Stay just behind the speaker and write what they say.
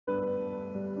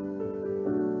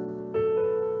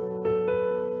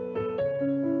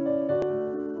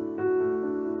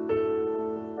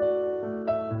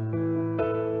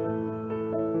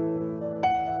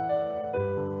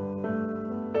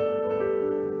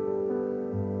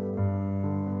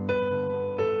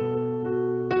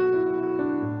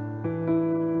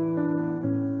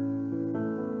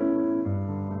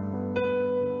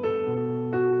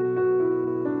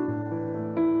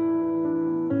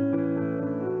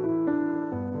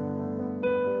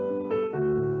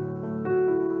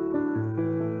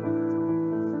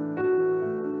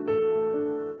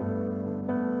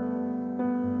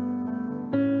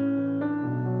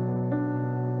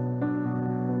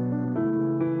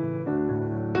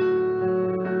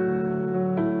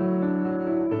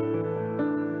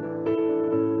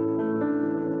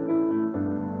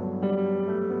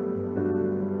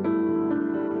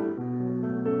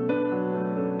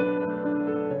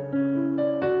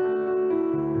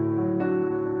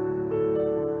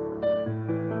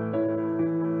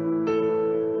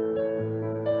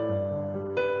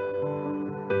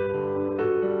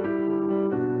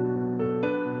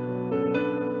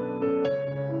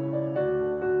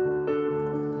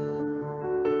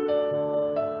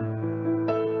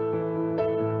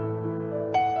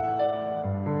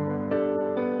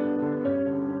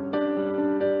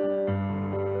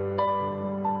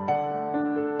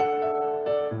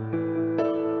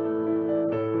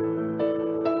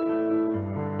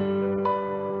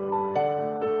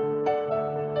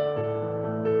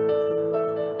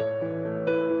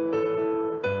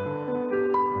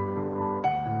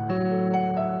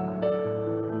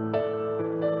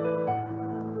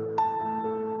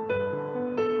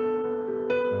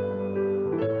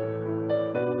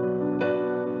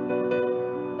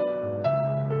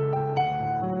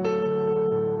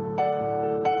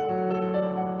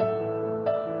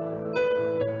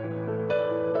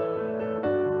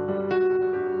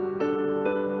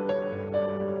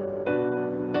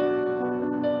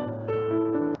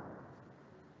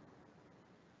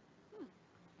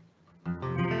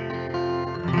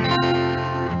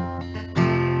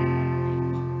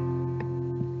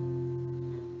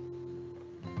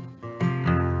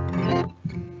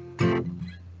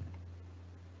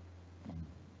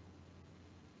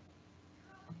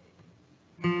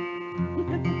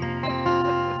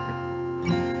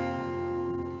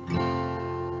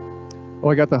Oh,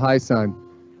 I got the high sign.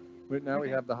 But now we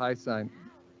have the high sign.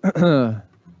 We're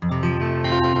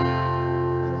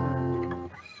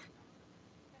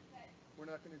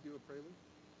not going to do a prelude?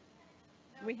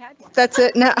 We had one. That's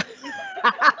it. No.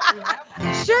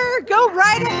 Sure, go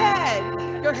right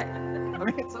ahead. Go ahead. I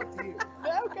mean, it's up to you.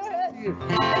 No, go ahead.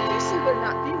 I usually there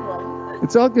not be one.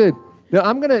 It's all good. Now,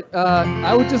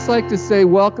 I would just like to say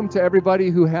welcome to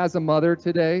everybody who has a mother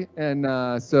today. And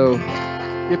so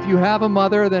if you have a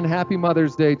mother, then happy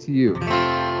Mother's Day to you.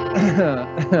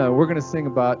 We're going to sing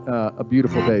about a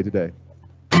beautiful day today.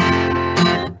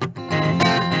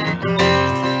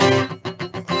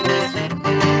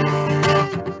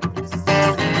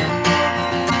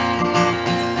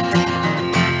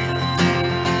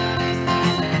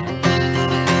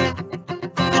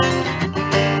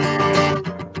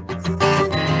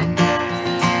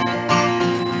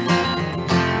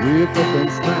 Wake up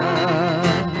and smile.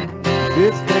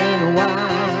 It's been a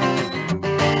while.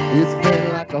 It's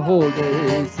been like a whole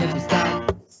day since you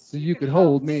stopped so you could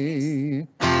hold me.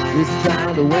 This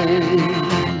child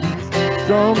awaits,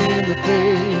 strong in the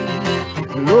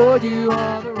faith. Lord, you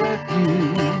are the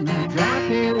refuge. I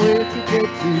can't wait to get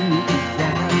to this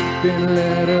time. Can't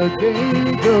let a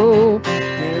day go.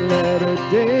 Can't let a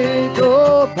day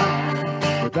go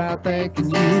by without thanking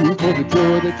you for the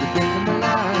joy that you bring in my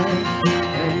life.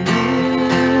 And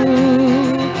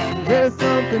there's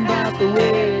something about the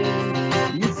way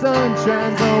your sun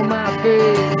shines on my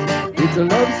face. It's a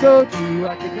love so true,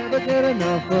 I could never get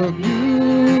enough of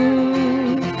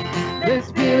you.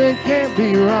 This feeling can't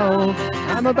be wrong.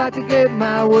 I'm about to get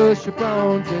my worship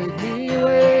on. Take me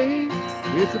away.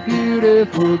 It's a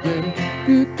beautiful day.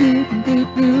 Do, do, do,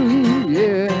 do,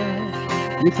 yeah.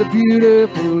 It's a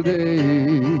beautiful day.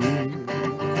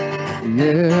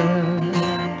 Yeah.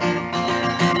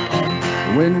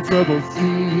 When trouble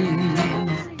seems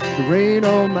to rain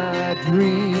on my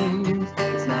dreams,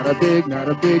 it's not a big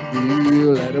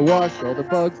deal. Let it wash all the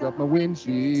bugs off my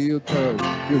windshield, 'cause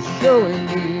you're showing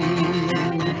me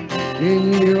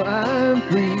in you I'm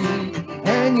free,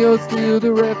 and you're still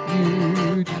the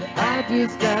refuge I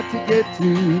just got to get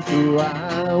to. So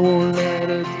I won't let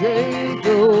a day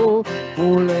go,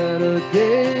 won't let a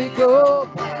day go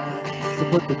by. So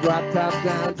put the drop top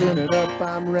down, turn it up,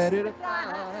 I'm ready to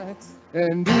fly.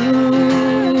 And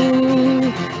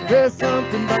ooh, there's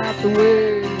something about the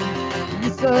way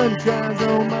your sun shines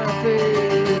on my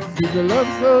face. It's a love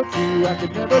so true, I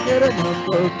could never get enough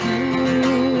of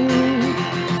you.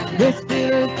 This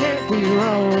feeling can't be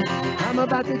wrong. I'm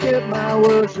about to get my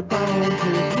worship on.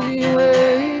 Take me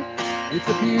away. It's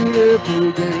a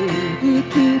beautiful day. Do,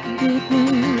 do, do, do,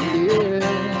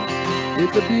 yeah.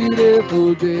 It's a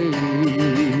beautiful day.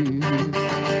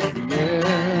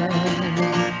 Yeah.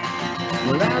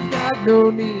 Well, I've got no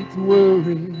need to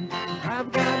worry.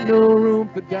 I've got no room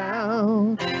for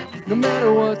doubt. No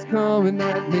matter what's coming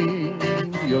at me,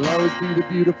 you'll always be the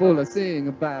beautiful I sing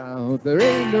about. There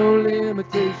ain't no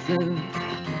limitation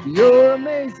to your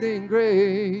amazing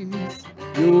grace,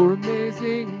 your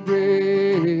amazing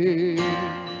grace.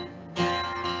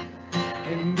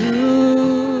 And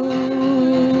ooh,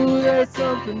 there's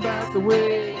something about the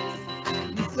way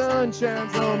the sun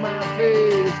shines on my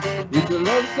face. It's a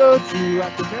love so true, I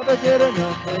could never get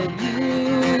enough of you.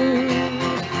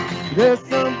 There's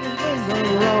something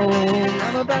going wrong.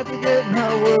 I'm about to get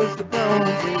my worship on.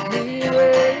 Take me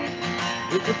away.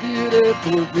 It's a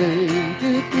beautiful day.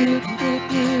 Do, do, do,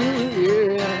 do,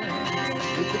 yeah.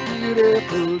 It's a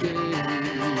beautiful day.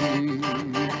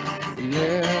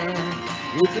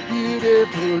 Yeah. It's a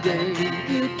beautiful day. Do,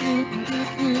 do, do,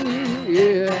 do,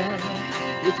 yeah.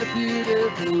 It's a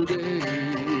beautiful day.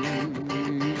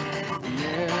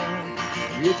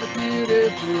 Yeah. It's a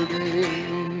beautiful day.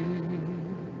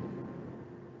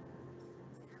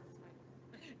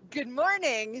 Good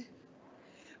morning.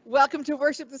 Welcome to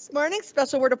worship this morning.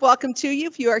 Special word of welcome to you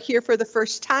if you are here for the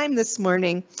first time this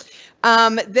morning.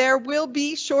 There will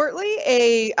be shortly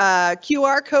a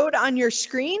QR code on your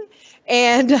screen,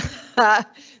 and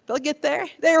they'll get there.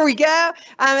 There we go.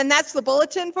 And that's the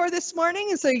bulletin for this morning.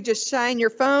 And so you just shine your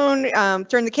phone,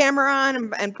 turn the camera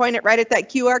on, and point it right at that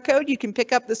QR code. You can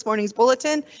pick up this morning's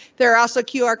bulletin. There are also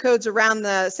QR codes around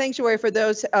the sanctuary for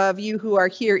those of you who are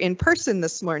here in person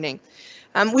this morning.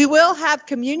 We will have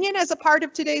communion as a part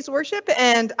of today's worship,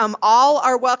 and all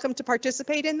are welcome to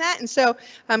participate in that. And so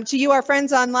to you, our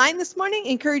friends online this morning,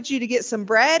 encourage you to get some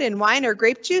bread and wine or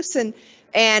grape juice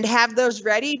and have those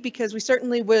ready, because we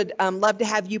certainly would love to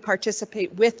have you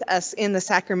participate with us in the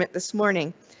sacrament this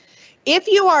morning. If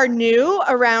you are new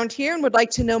around here and would like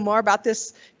to know more about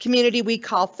this community we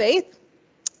call faith,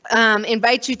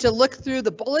 invite you to look through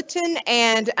the bulletin,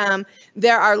 and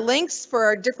there are links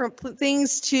for different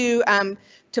things to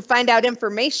find out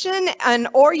information,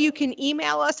 or you can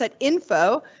email us at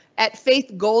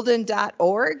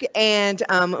info@faithgolden.org, and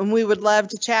we would love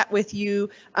to chat with you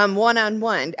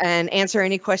one-on-one and answer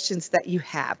any questions that you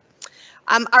have.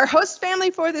 Our host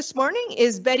family for this morning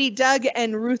is Betty, Doug,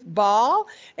 and Ruth Ball.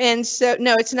 And so,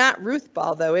 no, it's not Ruth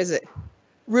Ball, though, is it?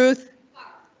 Ruth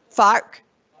Fark?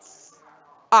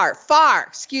 Far,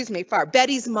 excuse me, Far,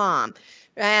 Betty's mom.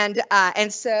 And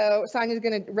so Sonia's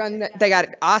going to run, they got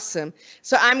it, awesome.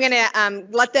 So I'm going to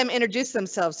let them introduce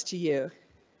themselves to you.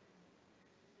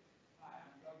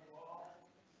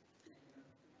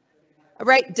 All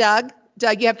right, Doug.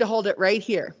 Doug, you have to hold it right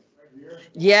here.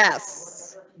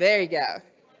 Yes, there you go.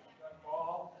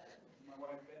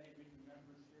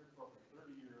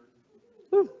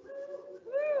 Woo.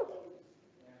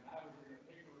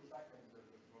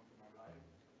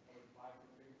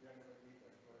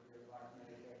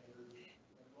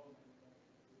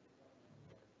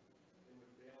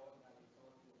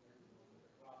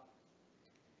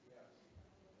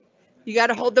 You got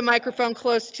to hold the microphone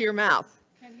close to your mouth.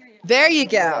 There you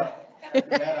go. After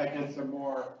that, I did some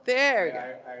more. There you go.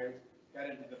 go. I got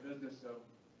into the business of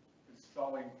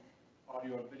installing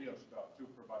audio and video stuff too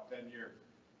for about 10 years.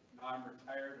 Now I'm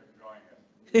retired, enjoying it.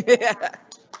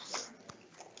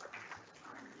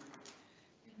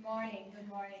 Good morning, and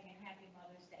happy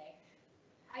Mother's Day.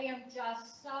 I am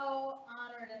just so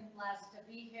honored and blessed to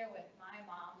be here with my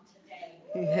mom today.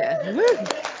 Yeah.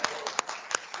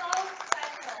 So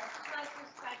special, such a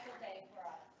special day for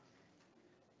us.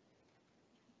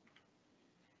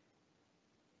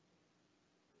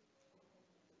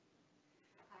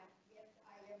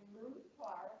 I am Ruth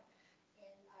Clark,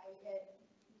 and I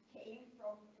came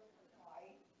from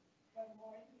Illinois, from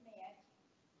where you met.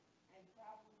 I'm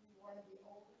probably one of the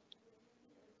oldest women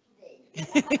here today.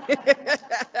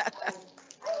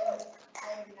 I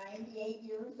am 98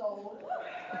 years old. My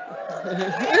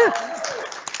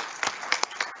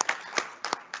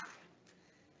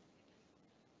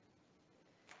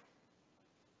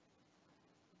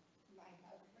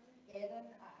husband, Ed, and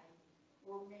I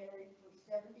were married for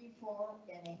 74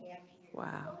 and a half years.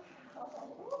 Wow.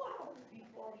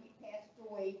 Before he passed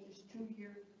away just 2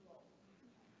 years ago.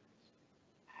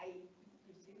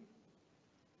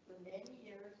 For many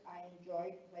years, I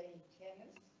enjoyed playing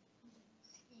tennis,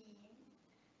 skiing,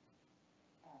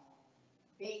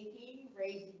 baking,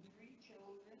 raising 3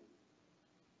 children,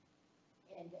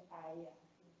 and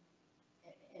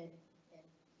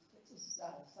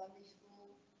Sunday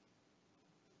school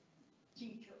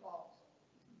teacher also.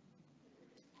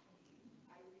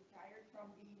 I retired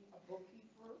from being a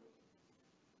bookkeeper,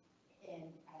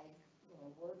 and I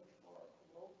worked for a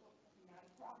local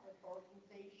nonprofit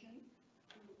organization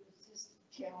to assist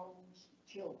challenged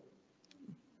children.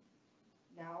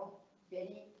 Now,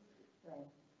 Betty and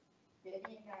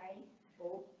I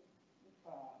both,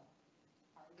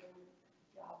 our little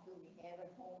job that we have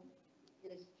at home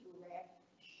is to wrap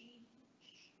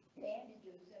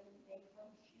bandages that we make from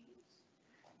sheets.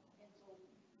 And so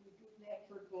we do that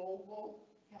for Global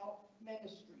Health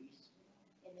Ministries.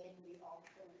 And then we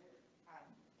also work on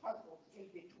puzzles in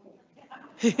between.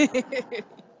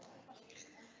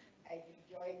 I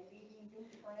enjoy meeting new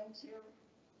friends here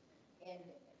and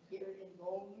here in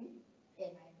Golden,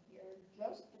 and I'm here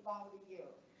just about a year.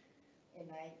 And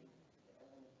I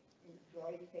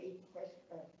enjoy Faith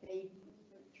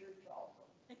Lutheran Church also.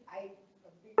 I'm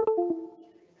a big preacher,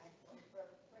 and I come from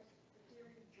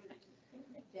Presbyterian Church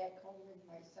back home in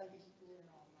my Sunday school and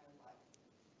all my life.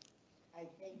 I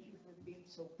thank you for being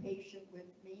so patient with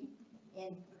me,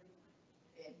 and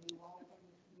you welcomed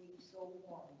me so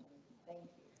warmly. Thank you.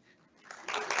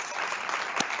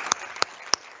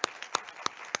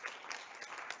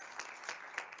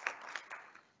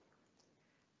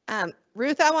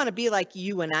 Ruth, I want to be like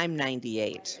you when I'm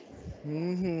 98.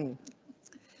 Mm-hmm.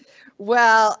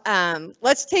 Well,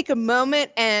 let's take a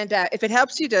moment, and if it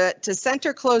helps you to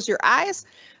center, close your eyes,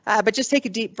 but just take a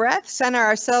deep breath, center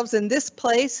ourselves in this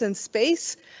place and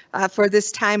space for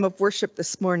this time of worship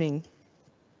this morning.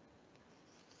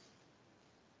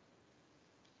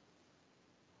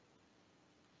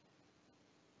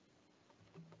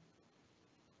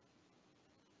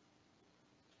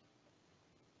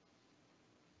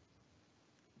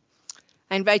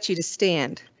 I invite you to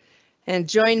stand and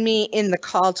join me in the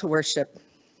call to worship.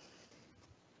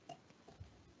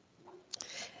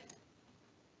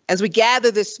 As we gather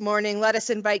this morning, let us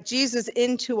invite Jesus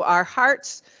into our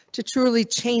hearts to truly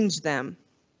change them.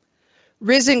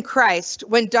 Risen Christ,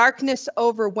 when darkness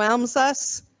overwhelms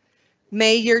us,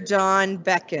 may your dawn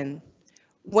beckon.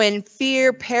 When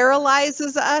fear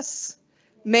paralyzes us,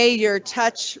 may your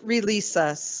touch release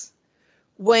us.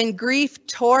 When grief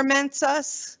torments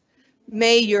us,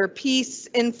 may your peace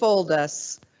enfold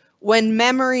us. When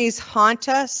memories haunt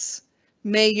us,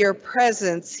 may your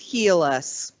presence heal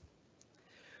us.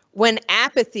 When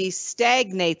apathy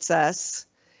stagnates us,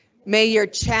 may your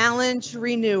challenge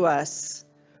renew us.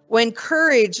 When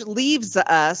courage leaves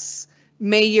us,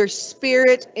 may your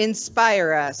spirit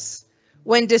inspire us.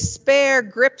 When despair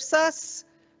grips us,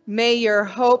 may your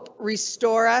hope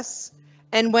restore us.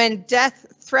 And when death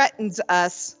threatens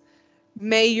us,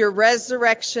 may your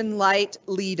resurrection light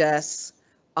lead us.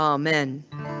 Amen.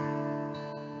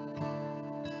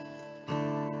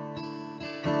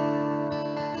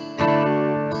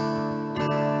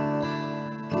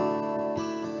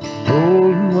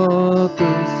 Old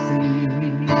mother sea,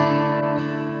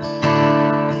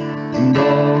 and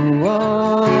all who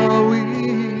are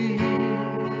weak,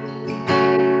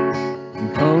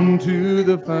 come to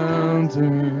the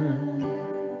fountain.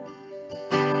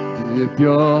 Dip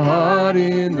your heart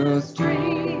in the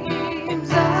streams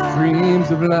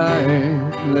of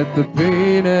life. Let the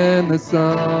pain and the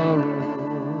sorrow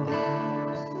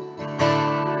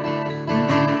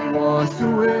be washed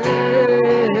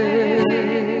away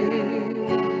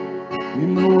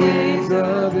in the waves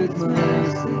of His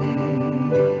mercy.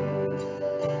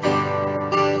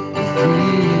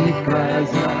 He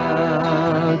cries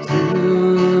out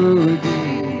to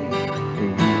Thee,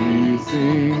 and we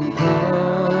sing,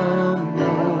 "Come,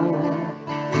 Lord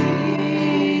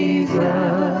Jesus,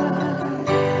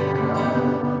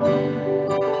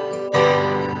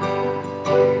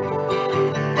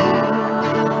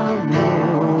 come,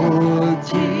 Lord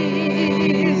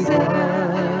Jesus, come,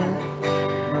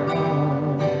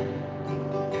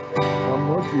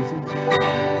 Lord Jesus,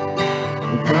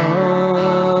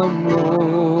 come,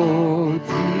 Lord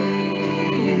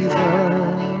Jesus,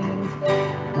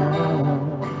 come.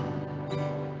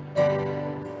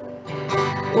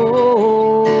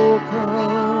 Oh,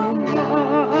 come,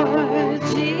 Lord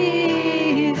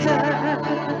Jesus,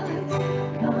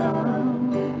 come.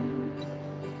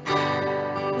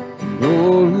 And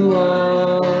all who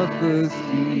are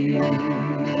thirsty,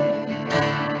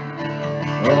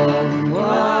 all who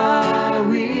are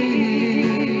weak,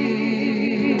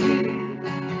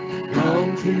 come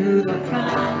to the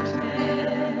fountain.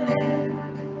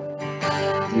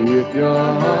 Dip your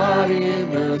heart in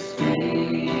the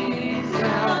streams of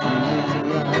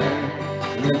life.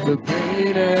 Let the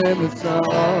pain and the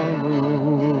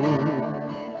sorrow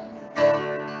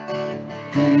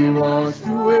be washed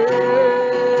away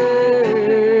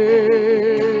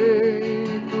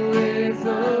in the waves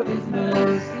of His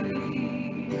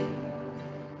mercy.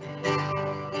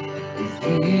 As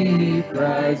He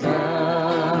cries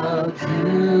out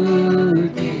to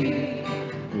Thee,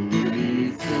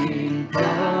 we sing,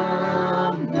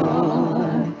 "Come,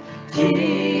 Lord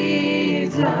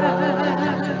Jesus,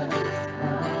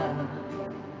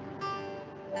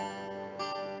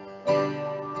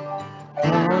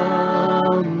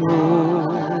 come,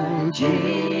 Lord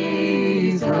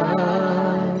Jesus,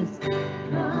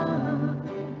 come.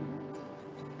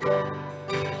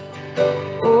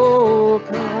 Oh,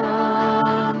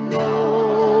 come,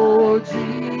 Lord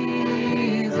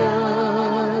Jesus,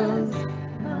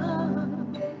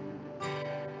 come.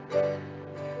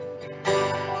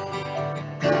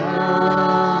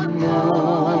 Come,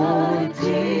 Lord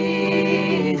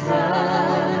Jesus,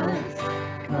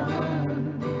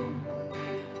 come.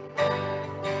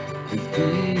 As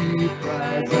He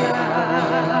cries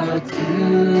out to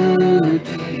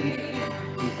Thee,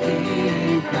 as He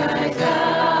cries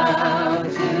out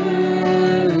to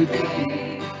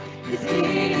Thee, as He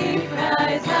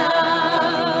cries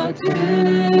out to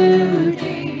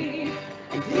Thee,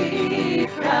 as He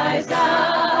cries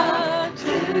out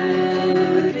to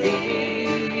Thee.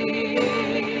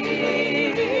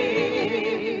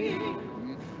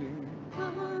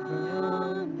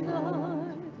 Come,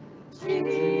 Lord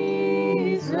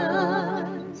Jesus,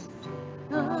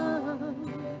 come.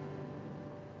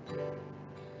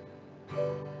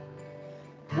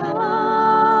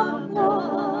 Come,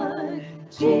 Lord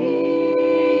Jesus,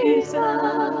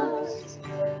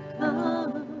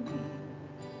 come.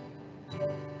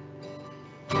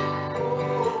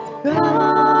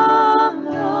 Come,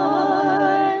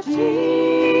 Lord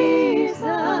Jesus,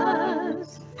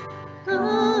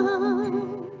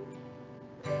 come.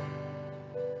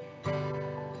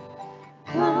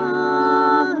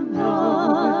 Come,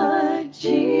 Lord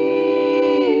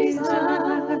Jesus,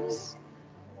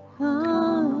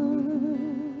 come.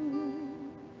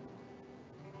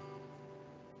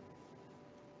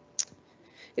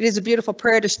 It is a beautiful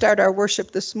prayer to start our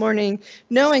worship this morning,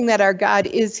 knowing that our God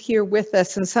is here with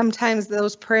us. And sometimes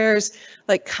those prayers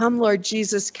like, "Come, Lord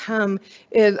Jesus, come,"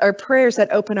 are prayers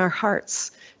that open our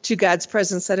hearts to God's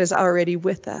presence that is already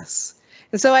with us.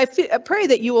 And so I pray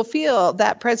that you will feel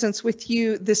that presence with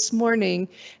you this morning,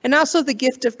 and also the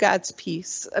gift of God's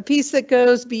peace, a peace that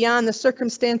goes beyond the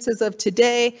circumstances of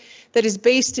today, that is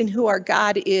based in who our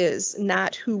God is,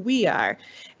 not who we are.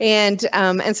 And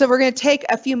so we're going to take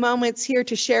a few moments here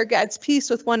to share God's peace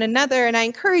with one another. And I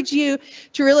encourage you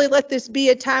to really let this be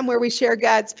a time where we share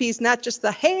God's peace, not just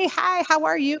the, "Hey, hi, how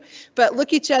are you?" but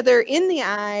look each other in the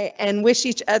eye and wish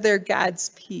each other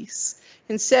God's peace.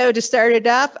 And so to start it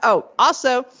up,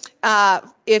 also,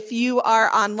 if you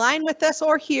are online with us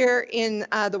or here in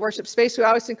the worship space, we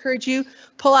always encourage you,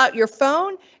 pull out your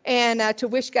phone and to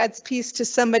wish God's peace to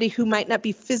somebody who might not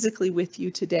be physically with you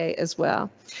today as well.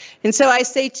 And so I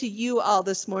say to you all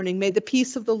this morning, may the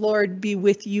peace of the Lord be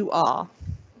with you all.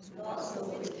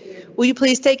 Will you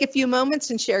please take a few moments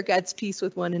and share God's peace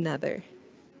with one another?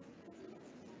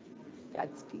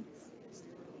 God's peace.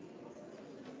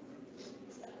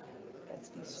 God's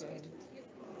peace shared.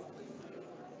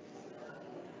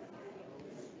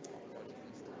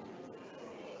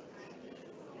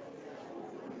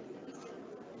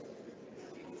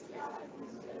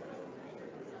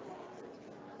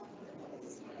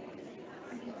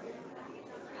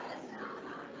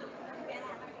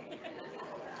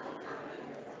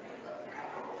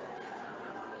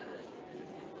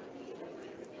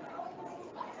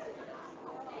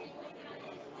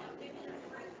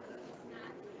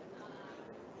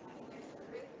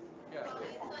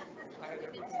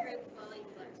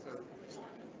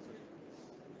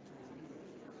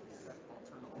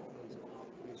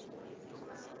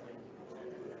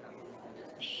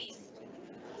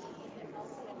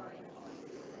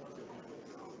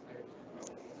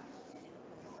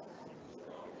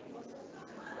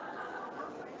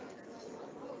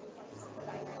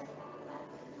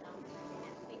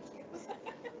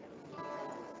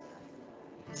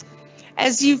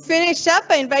 As you finish up,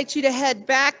 I invite you to head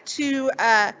back to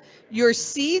your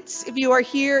seats if you are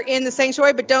here in the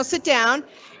sanctuary, but don't sit down.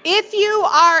 If you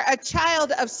are a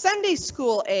child of Sunday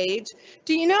school age,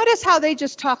 do you notice how they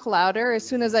just talk louder as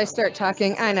soon as I start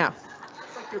talking? I know.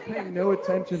 It's like you're paying no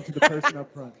attention to the person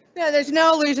up front. Yeah, there's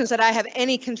no illusions that I have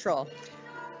any control.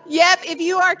 Yep, if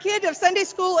you are a kid of Sunday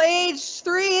school age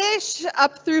 3-ish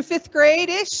up through 5th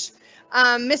grade-ish,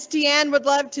 Miss Deanne would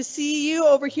love to see you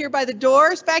over here by the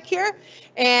doors back here,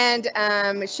 and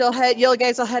you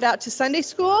guys will head out to Sunday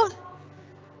school.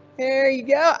 There you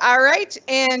go. All right,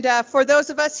 and for those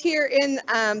of us here in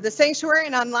the sanctuary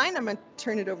and online, I'm going to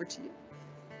turn it over to you.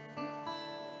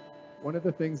 One of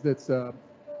the things that's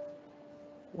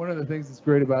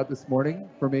great about this morning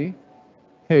for me.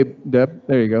 Hey, Deb,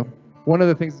 there you go. One of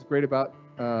the things that's great about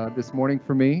this morning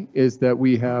for me is that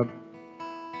we have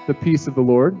the peace of the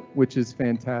Lord, which is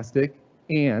fantastic,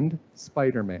 and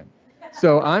Spider-Man.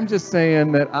 So I'm just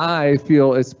saying that I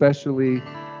feel especially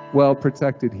well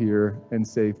protected here and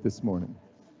safe this morning.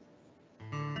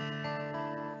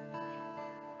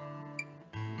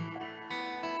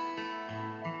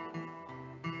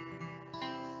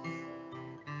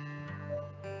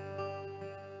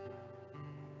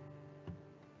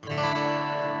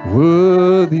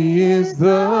 Worthy is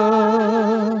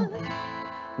the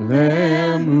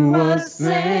Lamb who was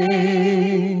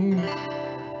slain,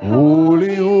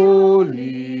 holy,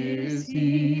 holy is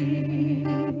He.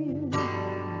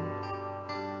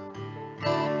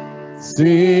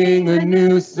 Sing a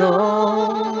new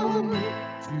song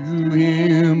to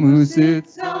Him who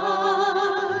sits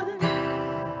on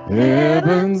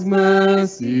heaven's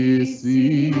mercy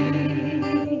seat.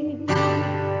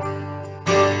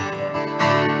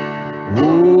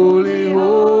 Holy,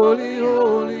 holy,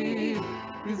 holy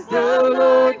is the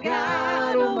Lord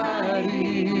God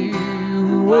Almighty,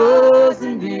 who was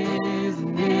and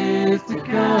is to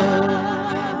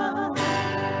come.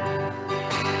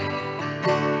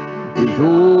 With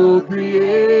all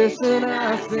creation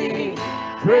I sing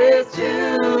praise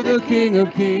to the King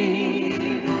of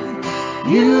Kings.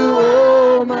 You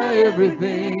are my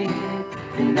everything,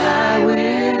 and I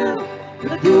will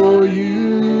adore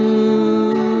you.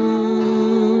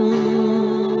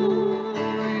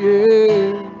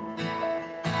 Yeah,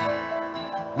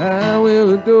 I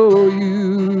will adore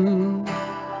you.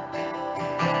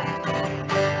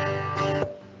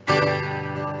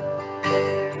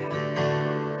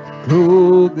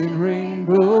 Clothed in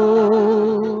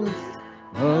rainbows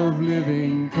of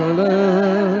living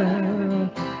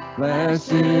color,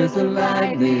 flashes of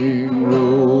lightning,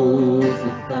 rolls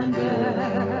of thunder.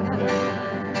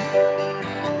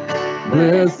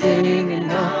 blessing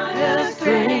and honor,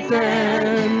 strength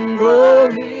and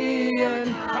glory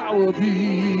and power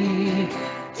be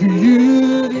to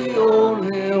you, the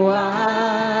only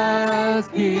wise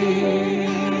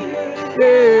King.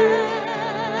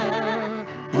 Yeah.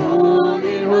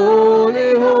 Holy,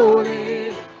 holy,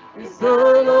 holy is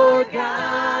the Lord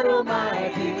God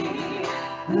Almighty,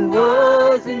 who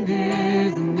was and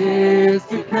is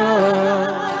to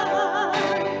come.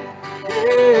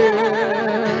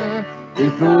 Yeah.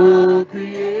 With all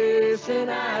creation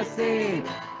I sing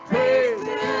praise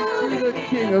to the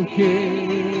King of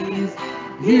Kings.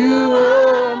 You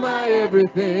are my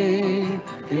everything,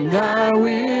 and I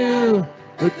will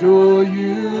adore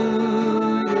you.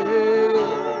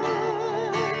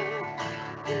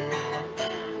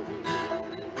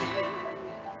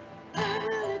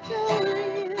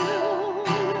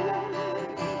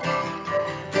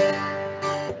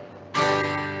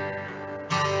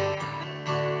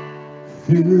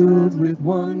 Filled with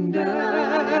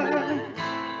wonder,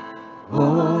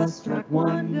 awestruck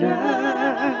wonder,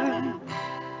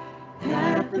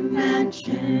 at the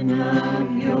mention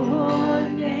of your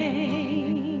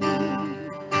name.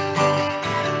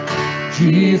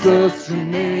 Jesus, your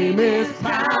name is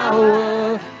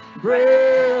power,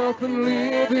 breath and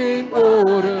living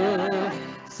order,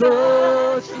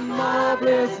 such a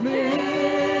marvelous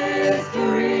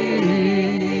mystery.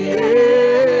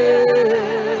 Yeah.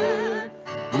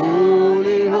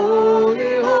 Holy,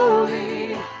 holy,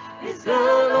 holy is the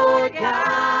Lord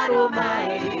God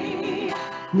Almighty,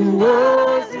 who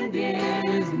was and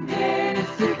is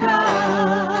to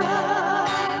come.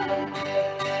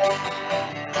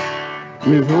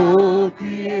 With whole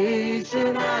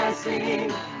creation I sing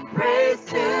praise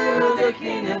to the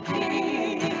King of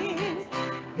Kings.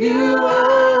 You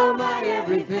are my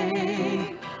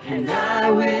everything, and I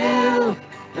will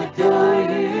adore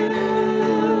you.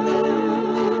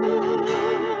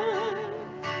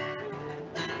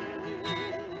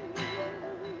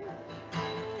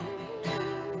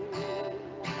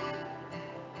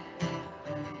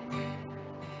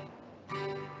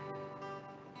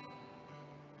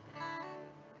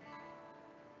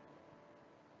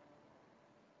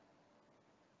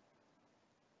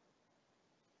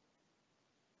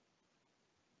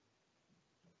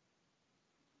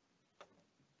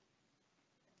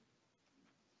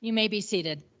 You may be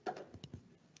seated. The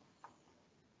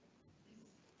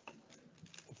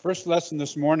first lesson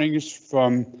this morning is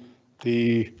from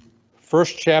the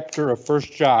first chapter of 1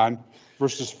 John,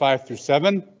 verses 5 through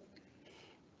 7.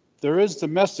 There is the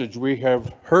message we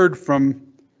have heard from,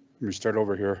 let me start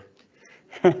over here.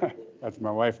 As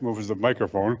my wife moves the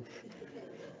microphone.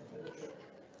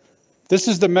 This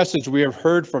is the message we have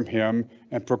heard from him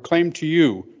and proclaim to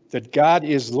you, that God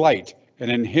is light, and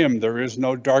in him there is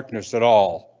no darkness at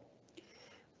all.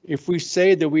 If we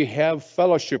say that we have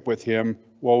fellowship with him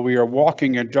while we are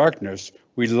walking in darkness,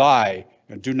 we lie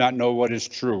and do not know what is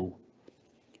true.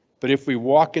 But if we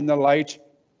walk in the light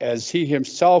as he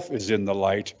himself is in the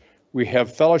light, we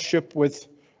have fellowship with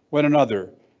one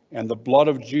another, and the blood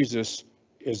of Jesus,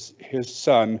 is his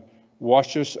Son,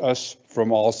 washes us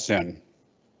from all sin.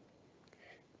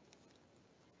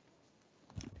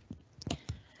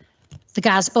 The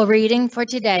gospel reading for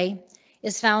today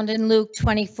is found in Luke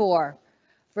 24,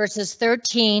 verses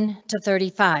 13 to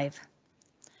 35.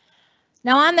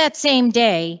 Now on that same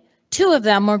day, two of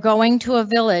them were going to a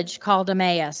village called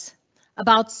Emmaus,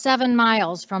 about 7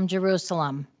 miles from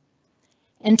Jerusalem,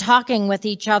 and talking with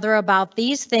each other about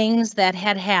these things that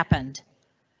had happened.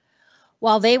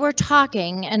 While they were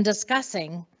talking and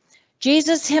discussing,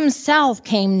 Jesus himself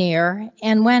came near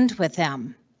and went with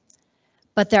them.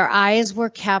 But their eyes were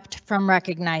kept from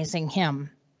recognizing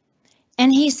him.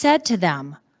 And he said to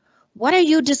them, "What are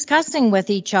you discussing with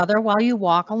each other while you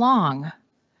walk along?"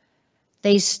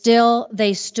 They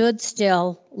stood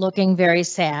still, looking very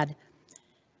sad.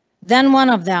 Then one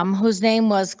of them, whose name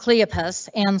was Cleopas,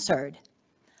 answered,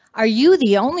 "Are you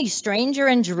the only stranger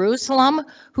in Jerusalem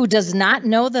who does not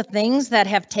know the things that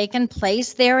have taken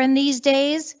place there in these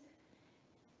days?"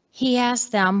 He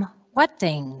asked them, "What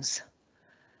things?"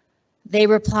 They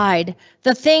replied,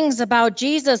 "The things about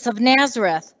Jesus of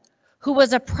Nazareth, who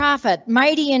was a prophet,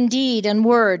 mighty in deed and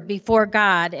word before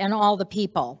God and all the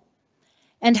people,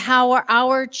 and how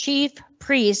our chief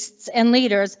priests and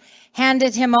leaders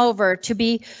handed him over to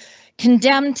be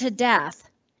condemned to death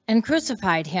and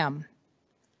crucified him.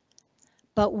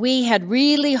 But we had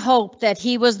really hoped that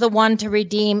he was the one to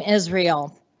redeem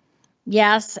Israel.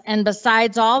 Yes, and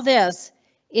besides all this,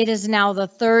 it is now the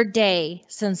 3rd day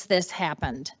since this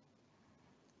happened.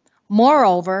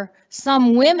 Moreover,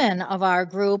 some women of our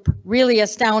group really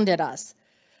astounded us.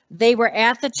 They were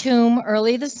at the tomb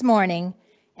early this morning,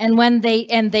 and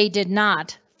they did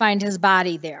not find his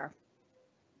body there.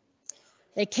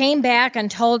 They came back and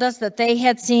told us that they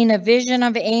had seen a vision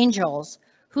of angels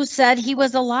who said he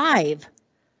was alive.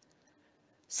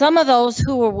 Some of those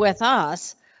who were with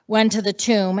us went to the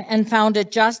tomb and found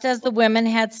it just as the women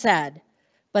had said,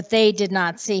 but they did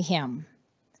not see him.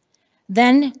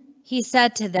 Then he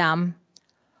said to them,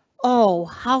 "Oh,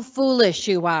 how foolish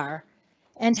you are,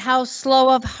 and how slow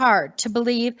of heart to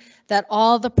believe that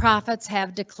all the prophets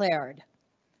have declared.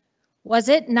 Was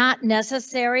it not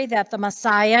necessary that the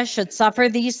Messiah should suffer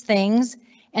these things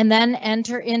and then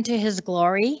enter into his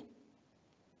glory?"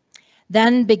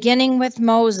 Then, beginning with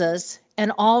Moses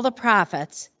and all the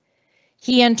prophets,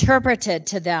 he interpreted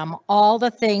to them all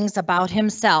the things about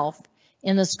himself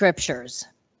in the scriptures.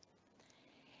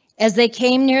 As they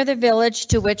came near the village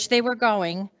to which they were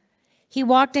going, he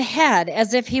walked ahead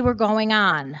as if he were going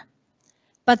on.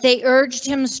 But they urged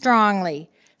him strongly,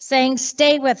 saying,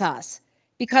 "Stay with us,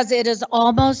 because it is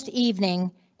almost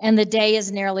evening and the day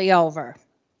is nearly over."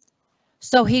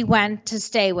 So he went to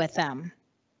stay with them.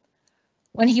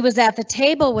 When he was at the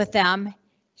table with them,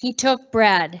 he took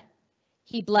bread.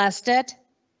 He blessed it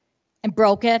and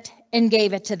broke it and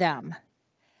gave it to them.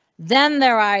 Then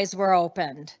their eyes were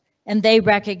opened, and they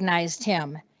recognized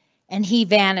him, and he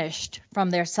vanished from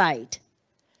their sight.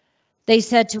 They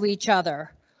said to each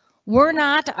other, "Were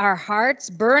not our hearts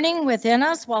burning within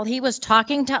us while he was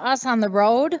talking to us on the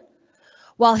road,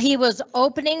 while he was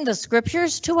opening the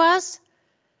scriptures to us?"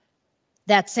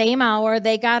 That same hour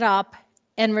they got up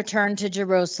and returned to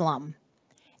Jerusalem.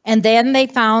 And then they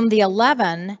found the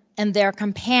 11 and their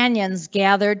companions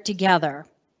gathered together.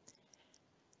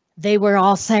 They were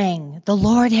all saying, "The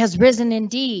Lord has risen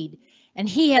indeed, and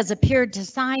he has appeared to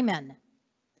Simon."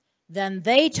 Then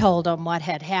they told him what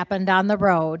had happened on the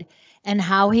road and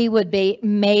how he would be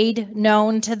made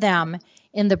known to them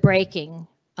in the breaking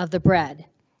of the bread.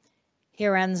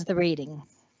 Here ends the reading.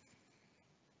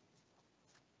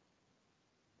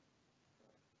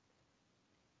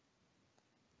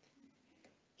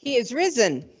 He is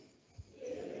risen.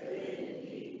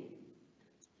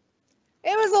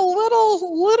 It was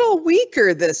a little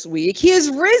weaker this week. He is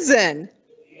risen.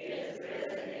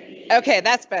 Okay,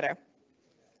 that's better.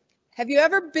 Have you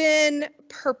ever been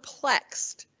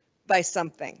perplexed by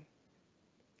something?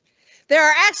 There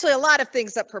are actually a lot of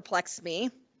things that perplex me.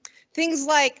 Things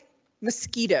like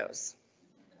mosquitoes,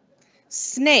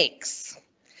 snakes.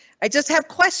 I just have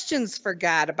questions for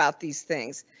God about these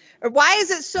things. Or why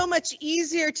is it so much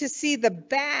easier to see the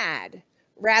bad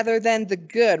rather than the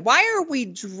good? Why are we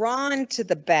drawn to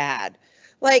the bad?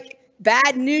 Like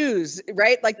bad news,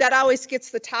 right? Like that always gets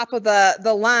the top of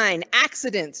the line.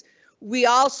 Accidents. We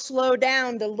all slow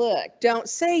down to look. Don't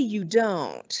say you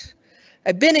don't.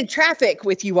 I've been in traffic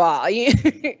with you all.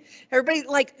 Everybody,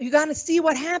 like, you got to see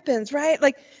what happens, right?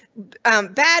 Like,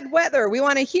 bad weather. We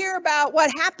want to hear about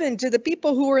what happened to the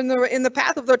people who were in the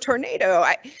path of the tornado.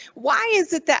 Why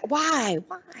is it that? Why?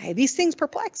 These things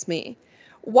perplex me.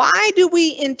 Why do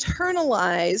we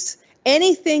internalize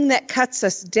anything that cuts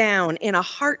us down in a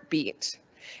heartbeat?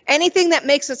 Anything that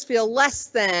makes us feel less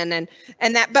than,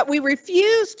 and that, but we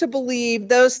refuse to believe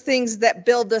those things that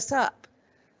build us up,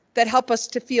 that help us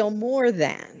to feel more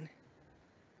than.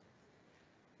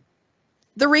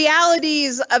 The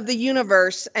realities of the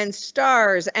universe and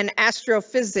stars and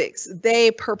astrophysics,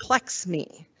 they perplex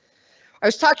me. I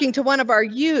was talking to one of our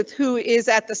youth who is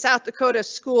at the South Dakota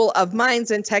School of Mines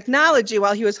and Technology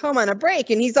while he was home on a break,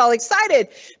 and he's all excited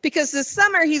because this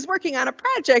summer he's working on a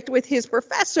project with his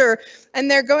professor,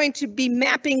 and they're going to be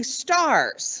mapping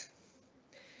stars.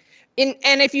 And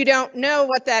if you don't know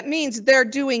what that means, they're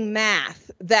doing math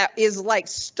that is like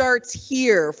starts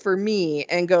here for me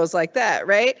and goes like that,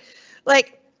 right?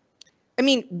 Like, I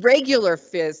mean, regular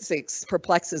physics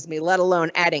perplexes me, let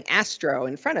alone adding astro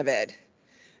in front of it.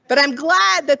 But I'm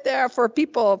glad that there are for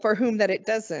people for whom that it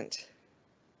doesn't.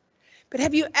 But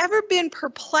have you ever been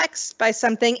perplexed by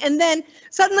something and then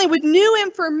suddenly with new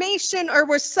information or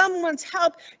with someone's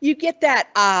help, you get that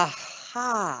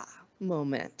aha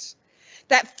moment?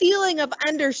 That feeling of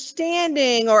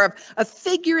understanding or of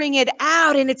figuring it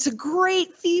out, and it's a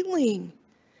great feeling.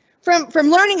 From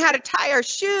learning how to tie our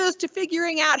shoes to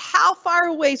figuring out how far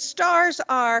away stars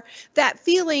are, that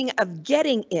feeling of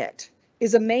getting it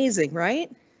is amazing,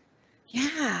 right?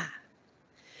 Yeah.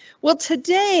 Well,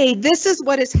 today, this is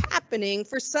what is happening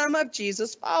for some of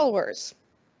Jesus' followers.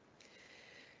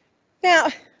 Now,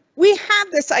 we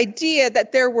have this idea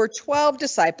that there were 12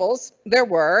 disciples. There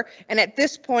were, and at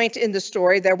this point in the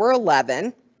story, there were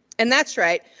 11. And that's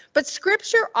right. But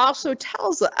Scripture also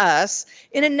tells us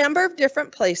in a number of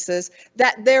different places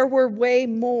that there were way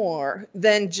more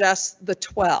than just the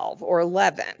 12 or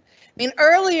 11. I mean,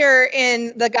 earlier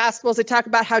in the Gospels, they talk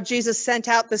about how Jesus sent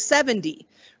out the 70,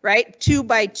 right? 2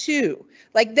 by 2.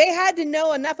 Like they had to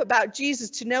know enough about Jesus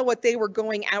to know what they were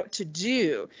going out to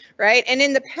do, right? And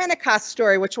in the Pentecost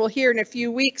story, which we'll hear in a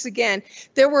few weeks again,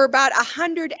 there were about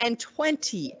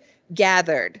 120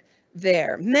 gathered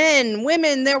there. Men,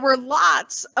 women, there were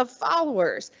lots of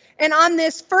followers. And on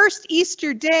this first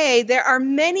Easter day, there are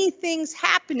many things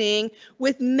happening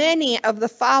with many of the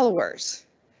followers.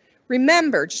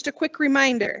 Remember, just a quick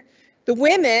reminder, a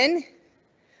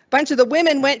bunch of the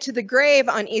women went to the grave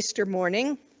on Easter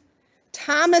morning.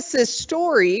 Thomas's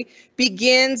story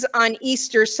begins on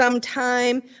Easter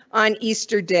sometime on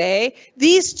Easter day.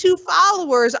 These two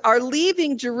followers are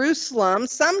leaving Jerusalem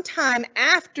sometime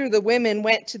after the women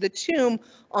went to the tomb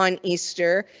on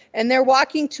Easter, and they're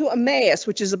walking to Emmaus,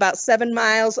 which is about 7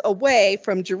 miles away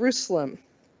from Jerusalem.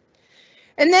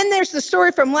 And then there's the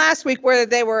story from last week where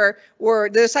the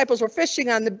disciples were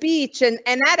fishing on the beach, and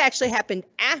that actually happened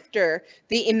after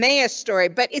the Emmaus story.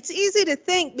 But it's easy to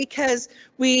think because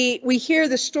we hear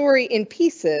the story in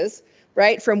pieces,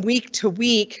 right, from week to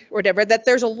week, or whatever, that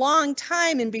there's a long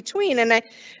time in between. And I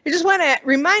just want to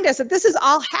remind us that this is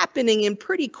all happening in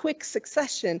pretty quick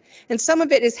succession, and some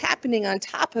of it is happening on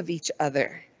top of each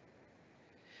other.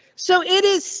 So it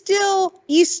is still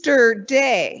Easter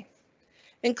day.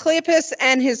 And Cleopas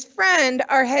and his friend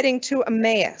are heading to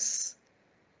Emmaus,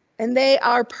 and they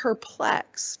are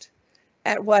perplexed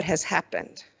at what has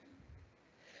happened.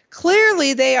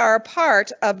 Clearly, they are a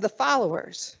part of the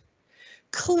followers.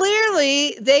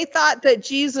 Clearly, they thought that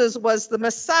Jesus was the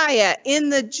Messiah in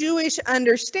the Jewish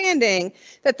understanding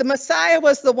that the Messiah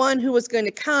was the one who was going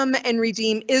to come and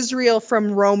redeem Israel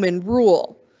from Roman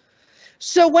rule.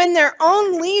 So when their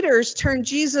own leaders turn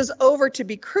Jesus over to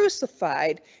be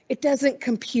crucified, it doesn't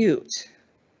compute.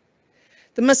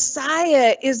 The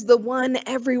Messiah is the one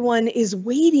everyone is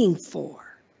waiting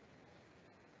for.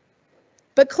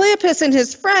 But Cleopas and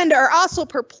his friend are also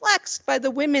perplexed by the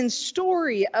women's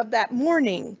story of that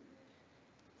morning.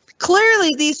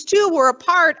 Clearly, these two were a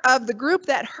part of the group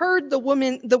that heard the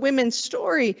women's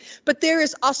story, but there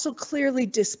is also clearly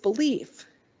disbelief.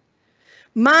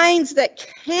 Minds that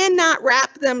cannot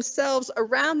wrap themselves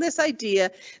around this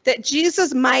idea that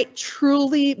Jesus might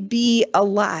truly be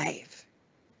alive.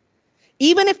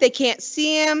 Even if they can't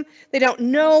see him, they don't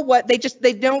know what they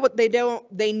know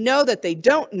that they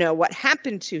don't know what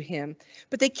happened to him,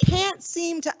 but they can't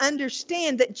seem to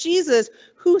understand that Jesus,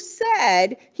 who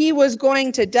said he was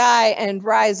going to die and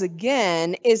rise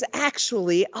again, is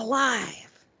actually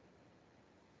alive.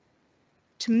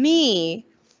 To me,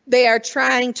 they are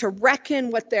trying to reckon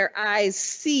what their eyes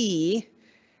see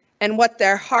and what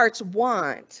their hearts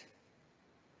want.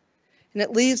 And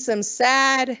it leaves them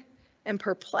sad and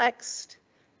perplexed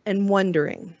and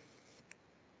wondering.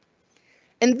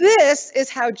 And this is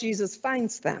how Jesus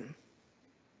finds them.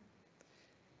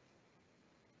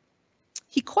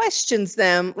 He questions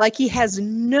them like he has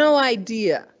no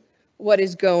idea what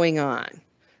is going on,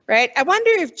 right? I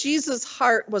wonder if Jesus'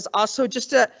 heart was also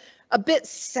just a bit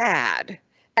sad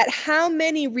at how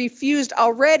many refused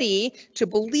already to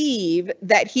believe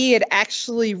that he had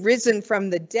actually risen from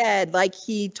the dead like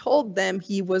he told them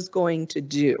he was going to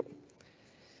do.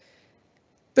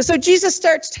 But so Jesus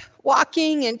starts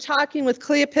walking and talking with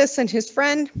Cleopas and his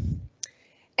friend,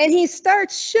 and he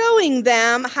starts showing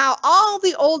them how all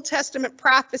the Old Testament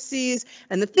prophecies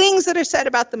and the things that are said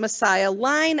about the Messiah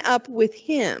line up with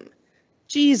him,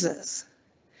 Jesus.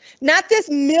 Not this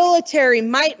military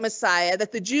might Messiah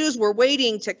that the Jews were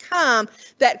waiting to come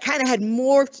that kind of had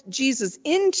morphed Jesus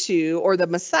into, or the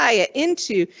Messiah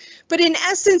into. But in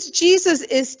essence, Jesus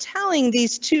is telling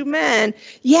these two men,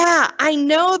 yeah, I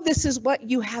know this is what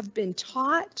you have been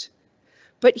taught,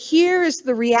 but here is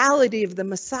the reality of the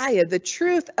Messiah. The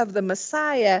truth of the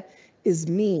Messiah is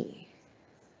me.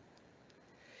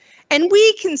 And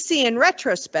we can see in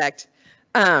retrospect,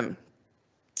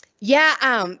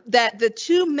 that the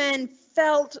two men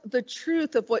felt the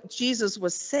truth of what Jesus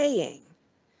was saying.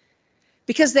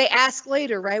 Because they ask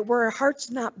later, right, were our hearts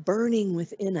not burning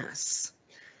within us?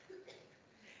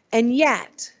 And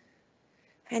yet,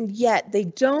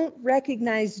 they don't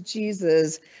recognize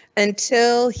Jesus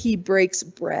until he breaks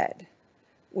bread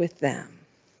with them.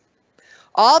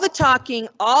 All the talking,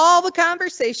 all the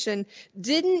conversation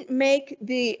didn't make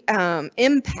the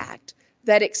impact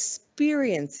that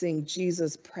experiencing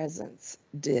Jesus' presence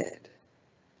did.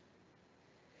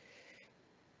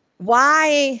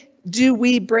 Why do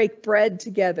we break bread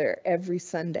together every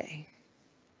Sunday?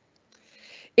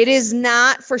 It is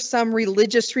not for some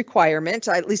religious requirement.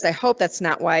 At least I hope that's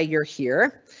not why you're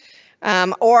here.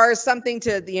 Or something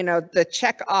to, the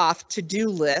check off to-do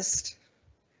list.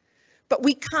 But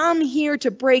we come here to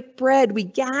break bread. We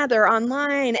gather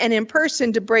online and in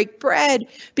person to break bread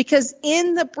because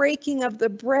in the breaking of the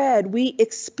bread, we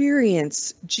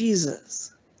experience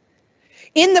Jesus.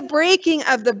 In the breaking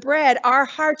of the bread, our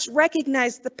hearts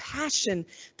recognize the passion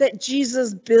that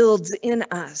Jesus builds in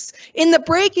us. In the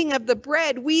breaking of the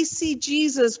bread, we see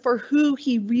Jesus for who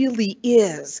he really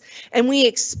is, and we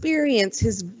experience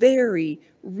his very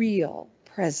real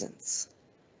presence.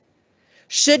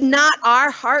 Should not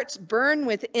our hearts burn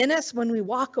within us when we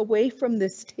walk away from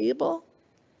this table?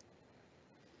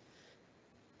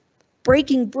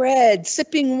 Breaking bread,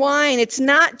 sipping wine, it's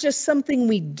not just something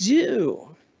we do,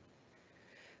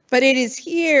 but it is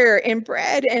here in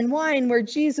bread and wine where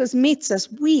Jesus meets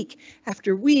us week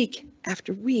after week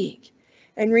after week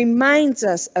and reminds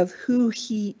us of who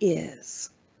he is.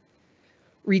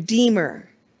 Redeemer,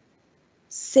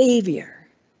 Savior,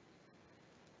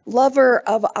 lover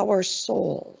of our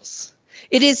souls.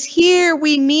 It is here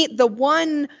we meet the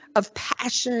one of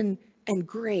passion and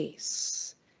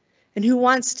grace, and who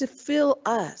wants to fill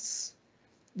us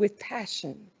with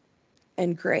passion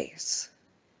and grace.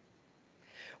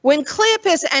 When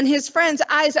Cleopas and his friends'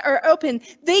 eyes are open,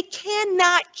 they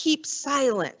cannot keep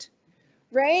silent,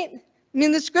 right? I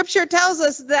mean, the scripture tells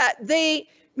us that they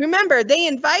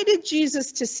invited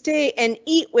Jesus to stay and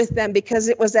eat with them because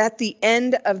it was at the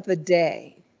end of the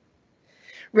day.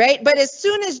 Right? But as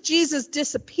soon as Jesus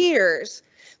disappears,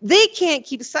 they can't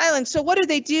keep silent. So what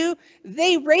do?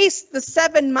 They race the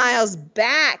 7 miles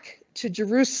back to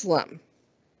Jerusalem.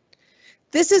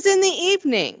 This is in the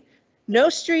evening. No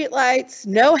street lights,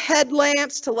 no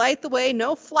headlamps to light the way,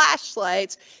 no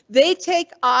flashlights. They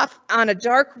take off on a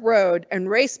dark road and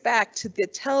race back to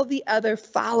tell the other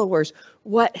followers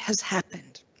what has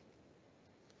happened.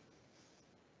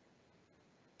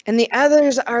 And the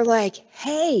others are like,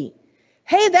 hey,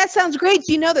 that sounds great.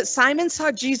 Do you know that Simon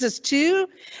saw Jesus too?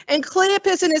 And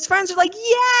Cleopas and his friends are like,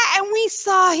 yeah, and we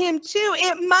saw him too.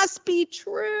 It must be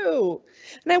true.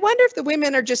 And I wonder if the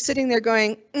women are just sitting there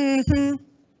going,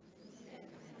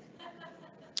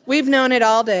 we've known it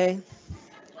all day.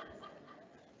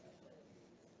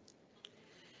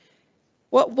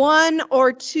 What one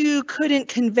or two couldn't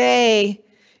convey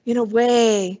in a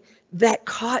way that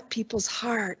caught people's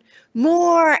heart.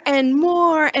 More and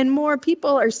more and more people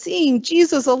are seeing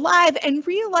Jesus alive and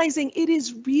realizing it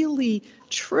is really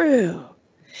true.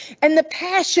 And the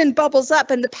passion bubbles up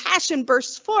and the passion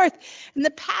bursts forth. And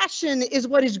the passion is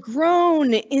what is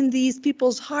grown in these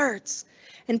people's hearts.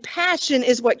 And passion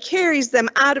is what carries them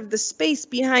out of the space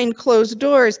behind closed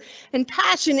doors. And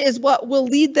passion is what will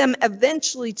lead them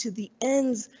eventually to the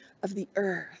ends of the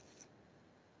earth.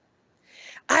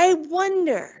 I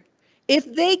wonder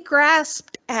if they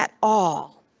grasped at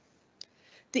all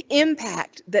the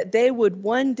impact that they would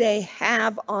one day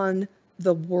have on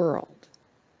the world.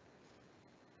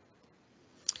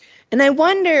 And I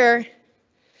wonder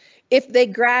if they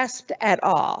grasped at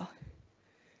all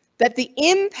that the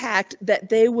impact that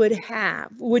they would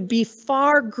have would be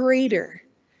far greater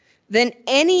than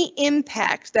any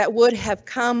impact that would have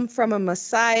come from a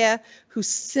Messiah who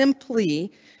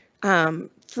simply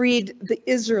freed the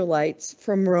Israelites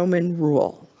from Roman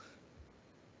rule.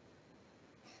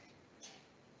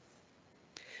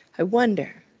 I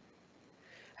wonder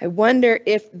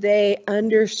if they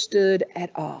understood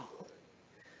at all.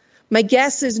 My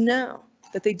guess is no,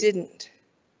 that they didn't.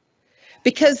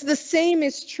 Because the same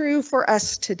is true for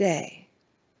us today.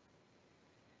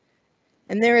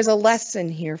 And there is a lesson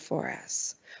here for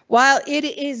us. While it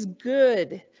is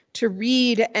good to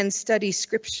read and study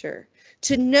Scripture,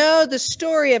 to know the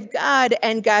story of God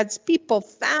and God's people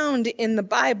found in the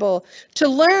Bible, to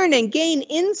learn and gain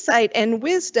insight and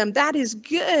wisdom, that is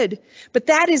good, but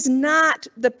that is not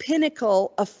the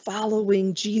pinnacle of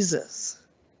following Jesus.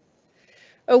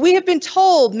 We have been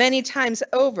told many times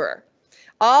over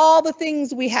all the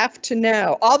things we have to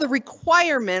know, all the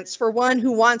requirements for one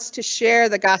who wants to share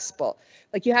the gospel.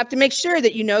 Like you have to make sure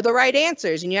that you know the right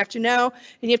answers, and you have to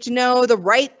know the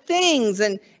right things.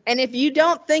 And if you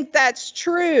don't think that's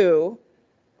true,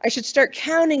 I should start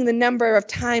counting the number of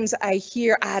times I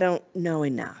hear I don't know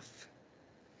enough.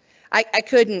 I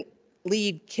couldn't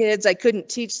lead kids. I couldn't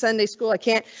teach Sunday school. I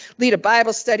can't lead a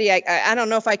Bible study. I don't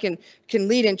know if I can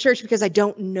lead in church because I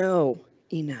don't know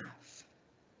enough.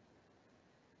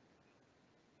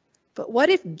 But what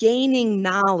if gaining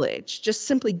knowledge, just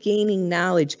simply gaining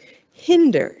knowledge,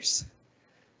 hinders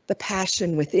the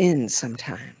passion within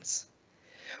sometimes?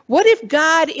 What if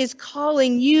God is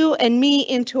calling you and me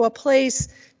into a place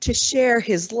to share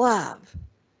his love?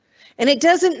 And it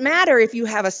doesn't matter if you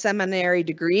have a seminary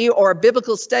degree or a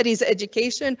biblical studies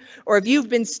education, or if you've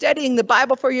been studying the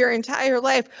Bible for your entire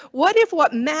life. What if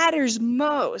what matters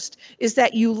most is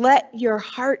that you let your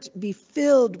heart be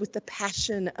filled with the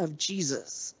passion of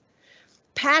Jesus?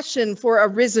 Passion for a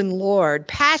risen Lord,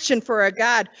 passion for a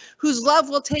God whose love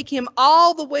will take him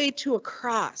all the way to a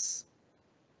cross,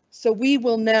 so we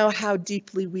will know how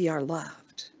deeply we are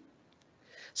loved,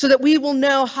 so that we will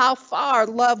know how far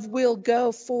love will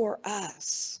go for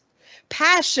us.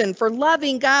 Passion for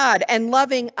loving God and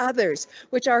loving others,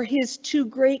 which are his two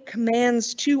great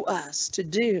commands to us to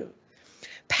do.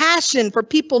 Passion for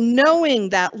people knowing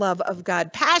that love of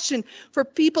God. Passion for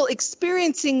people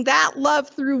experiencing that love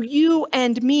through you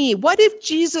and me. What if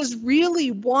Jesus really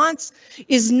wants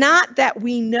is not that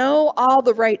we know all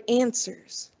the right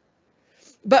answers,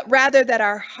 but rather that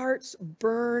our hearts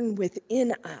burn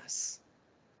within us?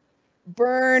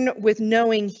 Burn with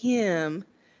knowing him.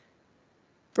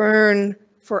 Burn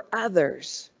for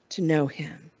others to know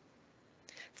him.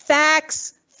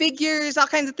 Facts, figures, all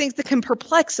kinds of things that can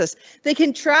perplex us. They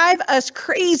can drive us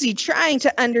crazy trying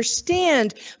to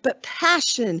understand, but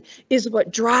passion is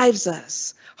what drives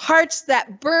us. Hearts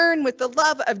that burn with the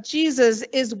love of Jesus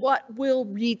is what will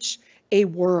reach a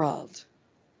world.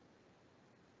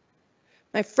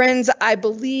 My friends, I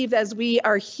believe as we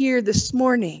are here this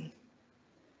morning,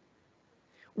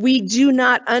 we do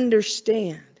not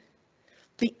understand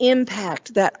the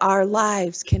impact that our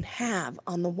lives can have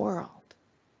on the world.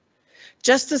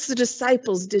 Just as the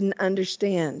disciples didn't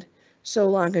understand so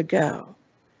long ago.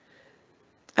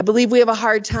 I believe we have a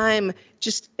hard time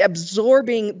just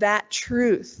absorbing that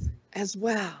truth as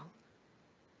well.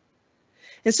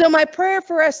 And so my prayer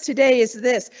for us today is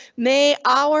this: may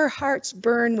our hearts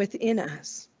burn within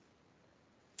us,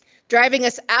 driving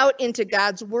us out into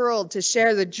God's world to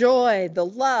share the joy, the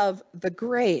love, the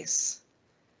grace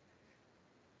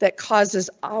that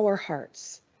causes our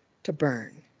hearts to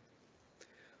burn.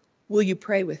 Will you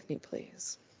pray with me,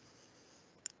 please?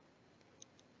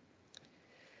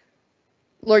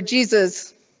 Lord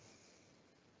Jesus,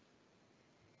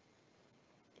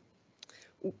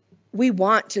 we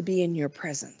want to be in your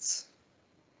presence.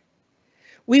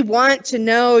 We want to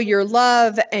know your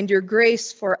love and your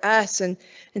grace for us. And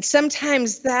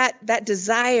sometimes that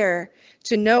desire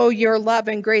to know your love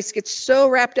and grace gets so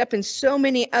wrapped up in so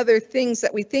many other things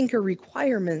that we think are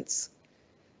requirements,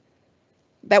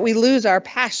 that we lose our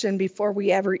passion before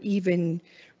we ever even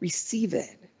receive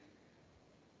it.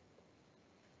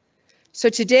 So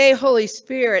today, Holy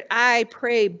Spirit, I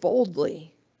pray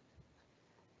boldly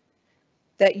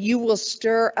that you will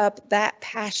stir up that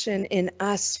passion in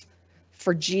us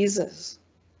for Jesus,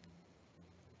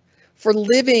 for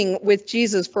living with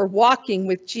Jesus, for walking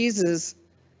with Jesus,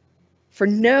 for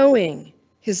knowing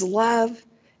his love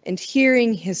and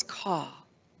hearing his call.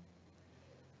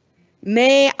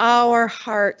 May our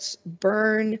hearts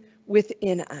burn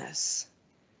within us,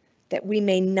 that we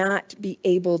may not be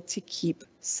able to keep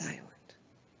silent.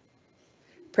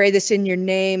 Pray this in your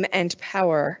name and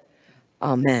power.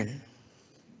 Amen.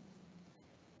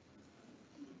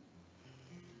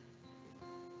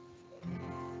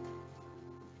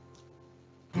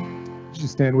 Would you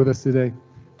stand with us today?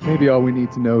 Maybe all we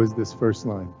need to know is this first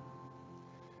line.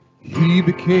 He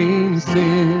became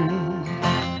sin,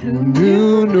 who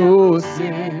knew no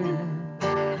sin,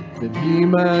 that he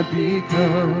might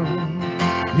become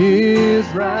his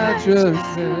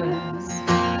righteousness.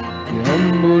 He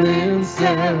humbled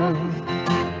himself,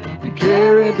 he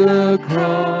carried the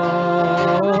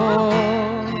cross.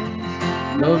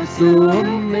 Love so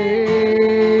amazing,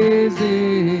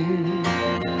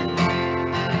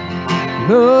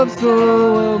 love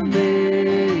so amazing.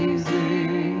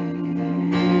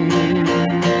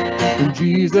 And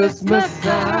Jesus Messiah,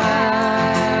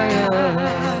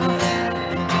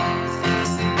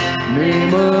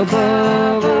 name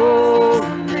above all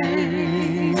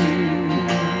names,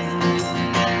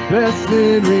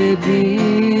 blessed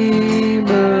Redeemer,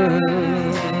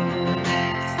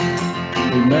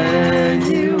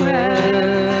 Emmanuel,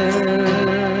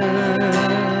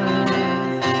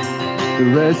 the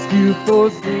rescue for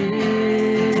sinners,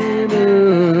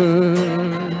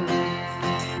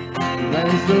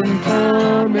 ransom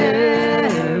from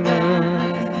heaven,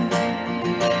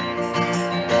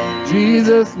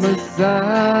 Jesus Messiah,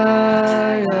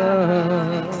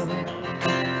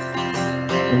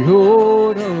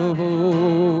 Lord of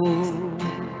all.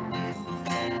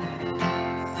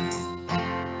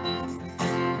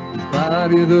 His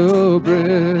body the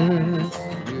bread,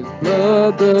 his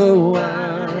blood the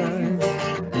wine,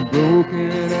 and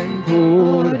broken and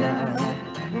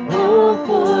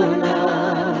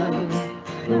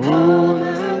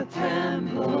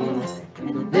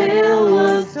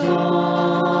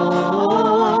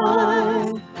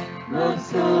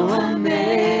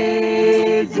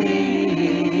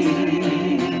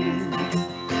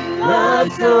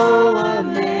love so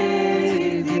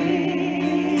amazing.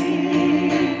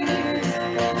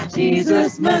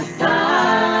 Jesus Messiah,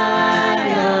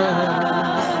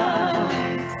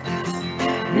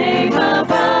 name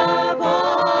above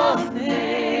all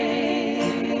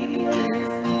names,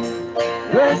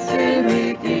 blessed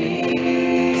Redeemer,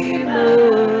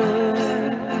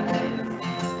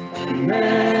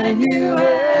 Emmanuel,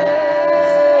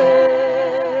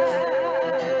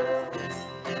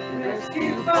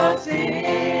 rescue for sinners,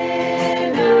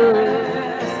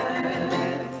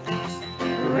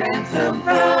 ransom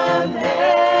from heaven,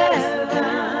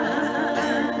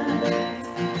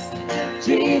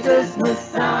 Jesus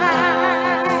Messiah,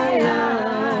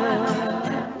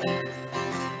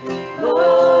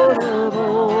 Lord of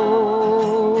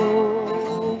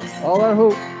all our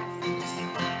hope.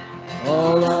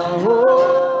 All our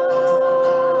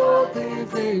hope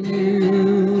is in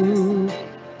you.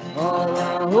 All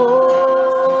our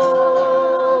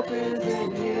hope is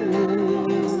in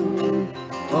you.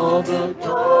 All the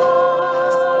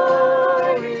glory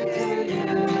to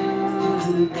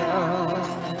you, God.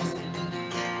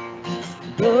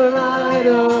 The light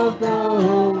of the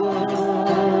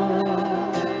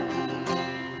world.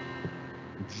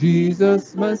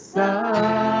 Jesus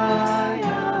Messiah.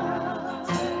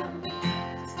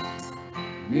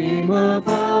 Name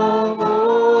above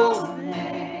all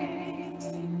names,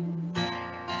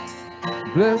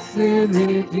 blessed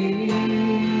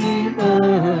Redeemer,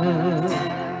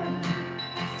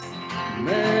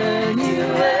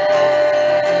 Emmanuel,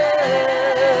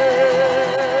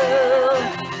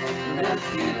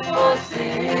 rescue for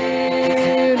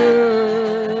sinners,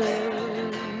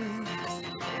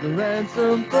 the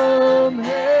ransom from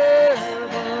heaven,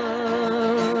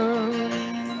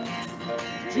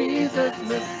 Jesus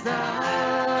Messiah,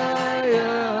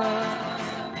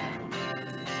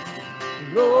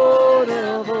 Lord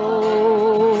of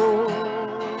all.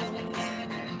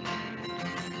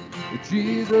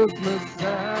 Jesus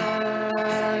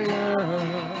Messiah,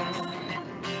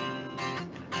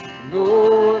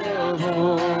 Lord of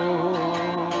all.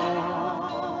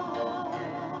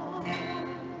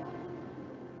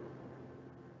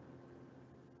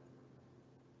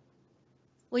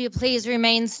 Will you please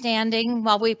remain standing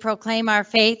while we proclaim our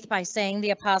faith by saying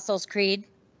the Apostles' Creed?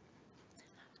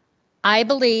 I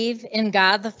believe in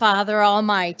God the Father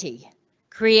Almighty,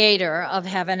 creator of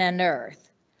heaven and earth.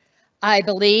 I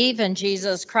believe in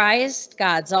Jesus Christ,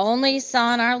 God's only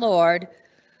Son, our Lord,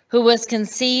 who was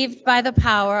conceived by the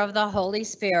power of the Holy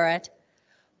Spirit,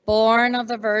 born of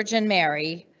the Virgin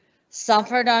Mary,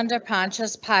 suffered under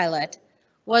Pontius Pilate,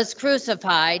 was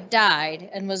crucified, died,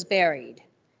 and was buried.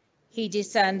 He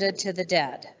descended to the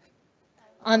dead.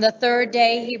 On the third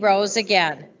day, he rose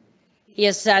again. He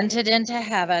ascended into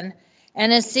heaven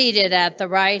and is seated at the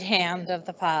right hand of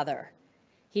the Father.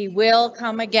 He will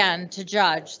come again to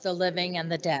judge the living and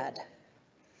the dead.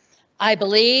 I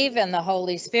believe in the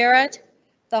Holy Spirit,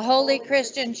 the holy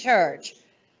Christian church,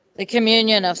 the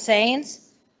communion of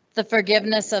saints, the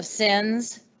forgiveness of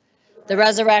sins, the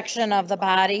resurrection of the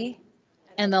body,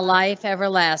 and the life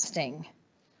everlasting.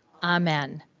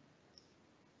 Amen.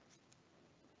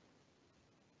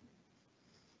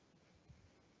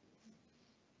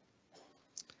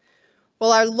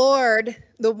 Well, our Lord,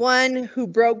 the one who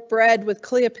broke bread with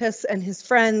Cleopas and his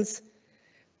friends,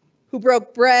 who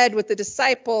broke bread with the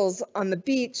disciples on the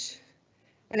beach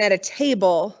and at a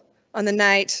table on the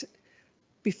night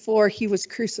before he was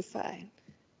crucified,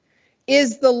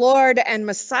 is the Lord and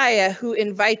Messiah who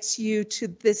invites you to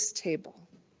this table.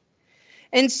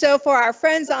 And so for our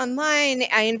friends online,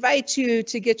 I invite you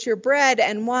to get your bread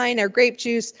and wine or grape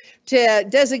juice, to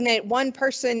designate one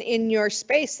person in your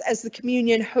space as the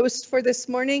communion host for this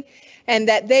morning, and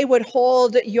that they would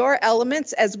hold your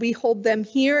elements as we hold them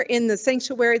here in the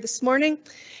sanctuary this morning.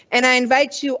 And I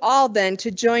invite you all then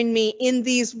to join me in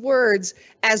these words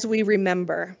as we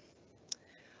remember.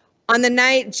 On the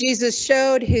night Jesus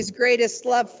showed his greatest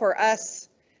love for us,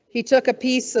 he took a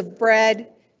piece of bread,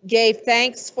 gave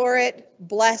thanks for it,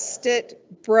 blessed it,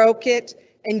 broke it,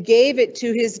 and gave it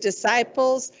to his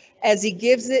disciples as he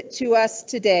gives it to us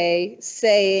today,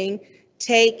 saying,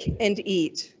 "Take and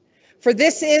eat. For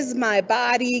this is my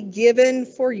body given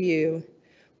for you.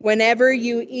 Whenever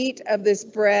you eat of this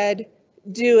bread,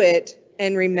 do it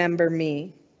and remember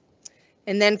me."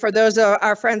 And then for those of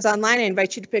our friends online, I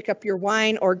invite you to pick up your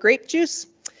wine or grape juice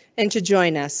and to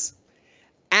join us.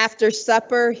 After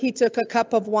supper, he took a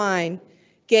cup of wine,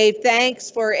 gave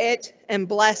thanks for it and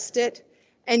blessed it,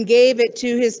 and gave it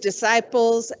to his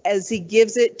disciples as he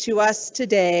gives it to us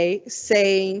today,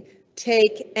 saying,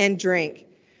 "Take and drink.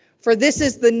 For this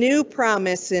is the new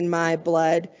promise in my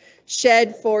blood,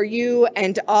 shed for you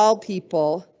and all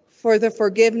people for the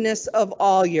forgiveness of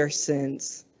all your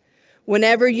sins.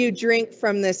 Whenever you drink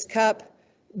from this cup,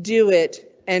 do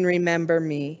it and remember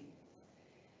me.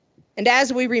 And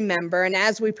as we remember and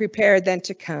as we prepare then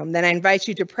to come, then I invite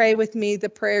you to pray with me the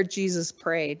prayer Jesus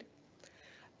prayed.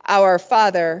 Our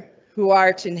Father, who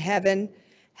art in heaven,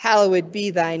 hallowed be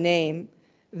thy name.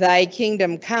 Thy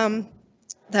kingdom come,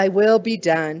 thy will be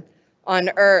done on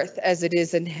earth as it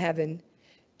is in heaven.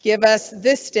 Give us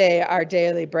this day our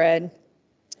daily bread,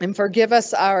 and forgive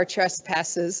us our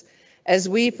trespasses, as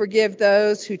we forgive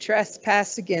those who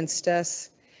trespass against us.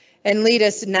 And lead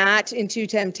us not into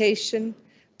temptation,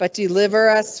 but deliver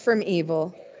us from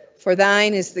evil. For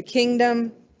thine is the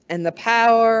kingdom, and the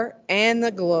power, and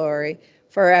the glory,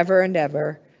 forever and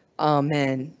ever.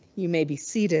 Amen. You may be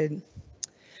seated.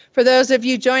 For those of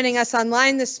you joining us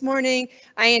online this morning,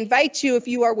 I invite you, if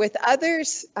you are with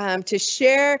others, to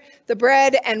share the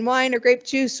bread and wine or grape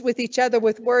juice with each other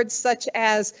with words such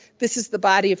as, "This is the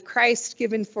body of Christ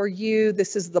given for you.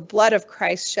 This is the blood of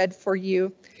Christ shed for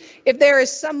you." If there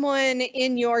is someone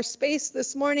in your space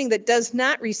this morning that does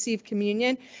not receive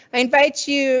communion, I invite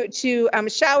you to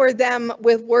shower them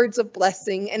with words of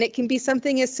blessing. And it can be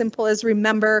something as simple as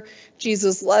 "Remember,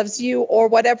 Jesus loves you," or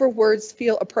whatever words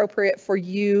feel appropriate for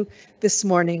you this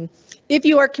morning. If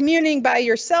you are communing by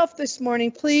yourself this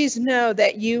morning, please know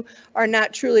that you are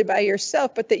not truly by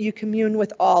yourself, but that you commune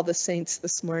with all the saints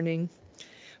this morning.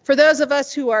 For those of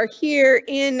us who are here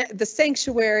in the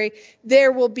sanctuary,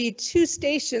 there will be 2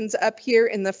 stations up here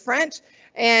in the front,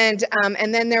 and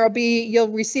then you'll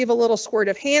receive a little squirt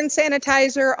of hand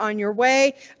sanitizer on your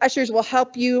way. Ushers will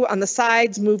help you on the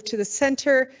sides move to the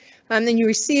center. Then you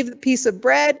receive the piece of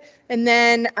bread, and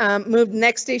then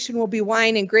next station will be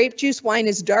wine and grape juice. Wine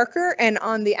is darker and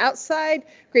on the outside,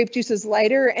 grape juice is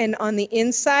lighter and on the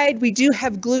inside. We do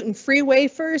have gluten-free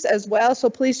wafers as well, so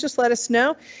please just let us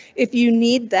know if you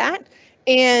need that.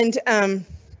 And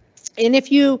if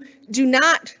you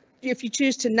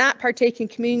choose to not partake in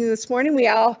communion this morning,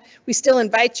 we still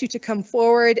invite you to come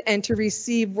forward and to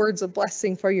receive words of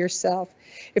blessing for yourself.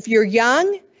 If you're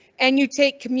young and you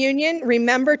take communion,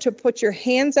 remember to put your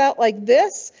hands out like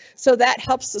this, so that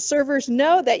helps the servers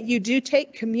know that you do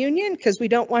take communion, because we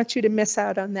don't want you to miss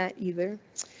out on that either.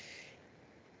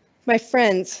 My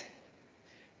friends,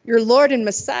 your Lord and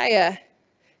Messiah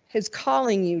is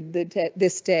calling you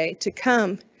this day to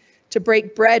come to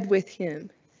break bread with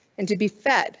him and to be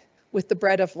fed with the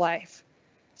bread of life.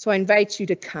 So I invite you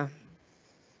to come.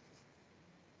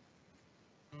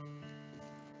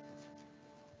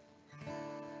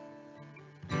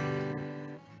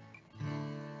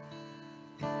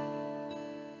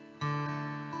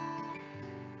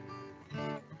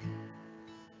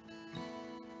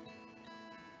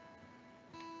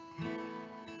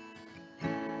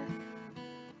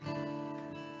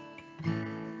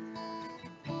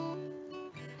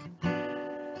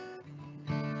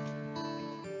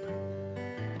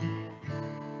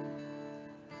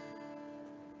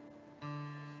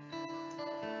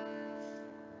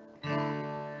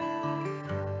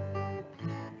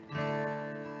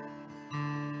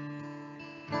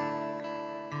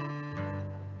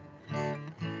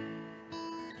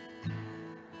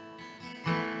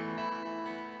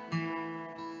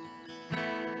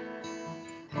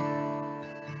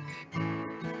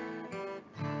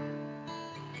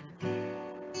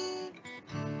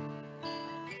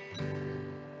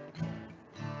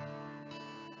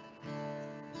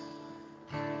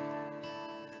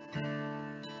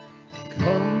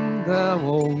 Come thou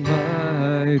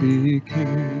almighty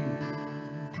King,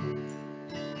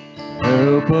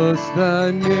 help us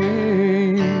thy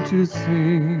name to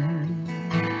sing,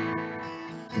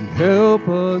 and help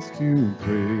us to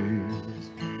praise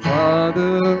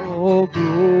Father all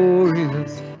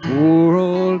glorious, o'er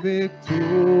all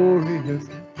victorious.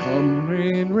 Come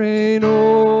reign, reign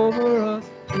over us,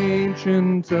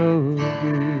 Ancient of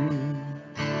Days.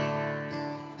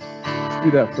 Let's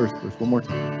do that first verse one more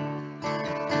time.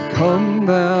 Come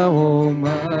thou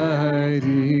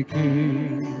almighty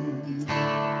King,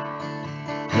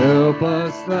 help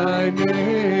us thy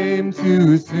name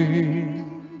to sing,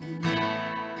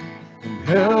 and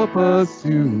help us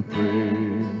to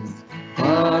praise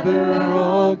Father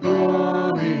all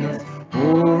glorious,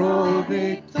 o'er all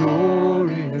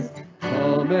victorious.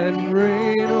 Come and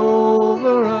reign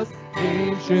over us,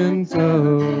 Ancient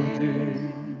of Days.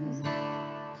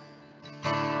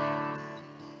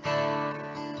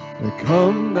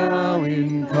 Come thou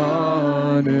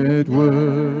incarnate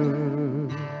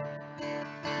Word,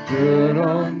 gird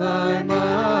on thy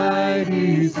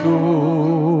mighty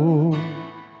soul,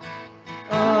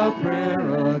 our prayer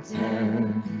there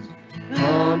attend.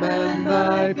 Come and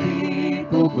thy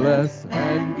people bless,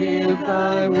 and give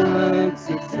thy word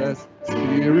success.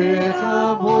 Spirit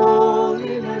of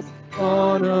holiness,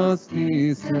 on us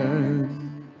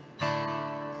descend.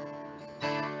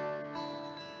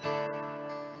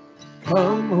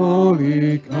 Come,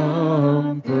 Holy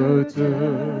Comforter,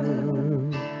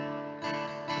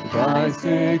 thy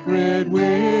sacred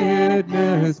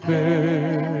witness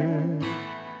bear.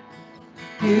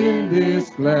 In this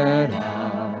glad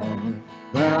hour,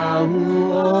 thou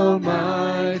who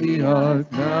almighty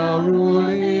art, now rule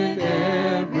in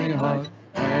every heart,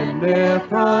 and ne'er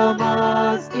from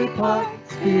us depart,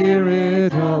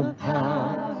 Spirit of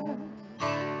power.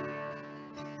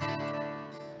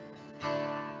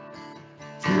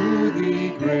 To thee,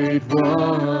 great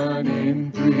one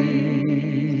in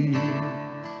three,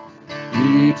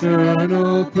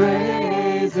 eternal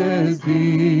praises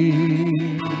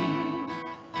be.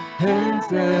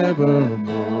 Hence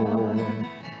evermore,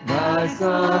 thy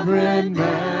sovereign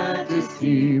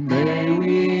majesty may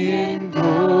we in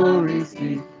glory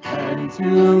see, and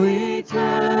to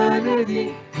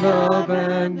eternity love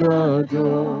and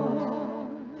adore.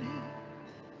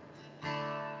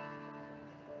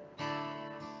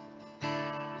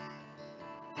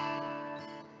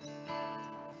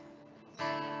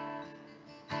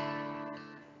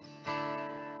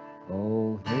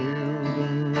 Oh, hail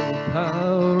the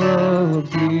power of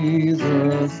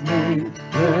Jesus' name,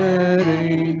 let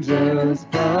angels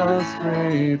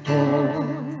prostrate fall.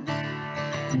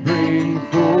 Bring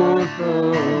forth the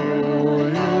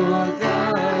royal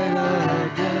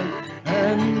diadem,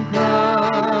 and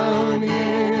crown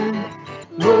him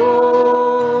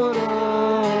Lord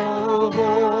of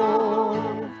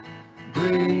all.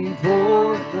 Bring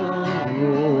forth the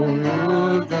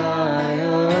royal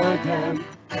diadem,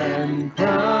 and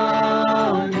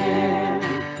crown him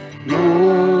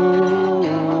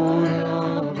Lord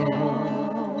of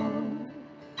all.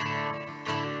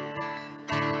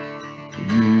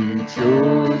 Ye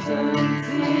chosen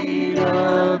seed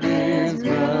of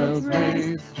Israel's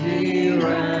race, ye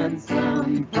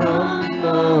ransomed from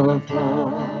the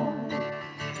fall.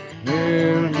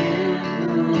 Hail him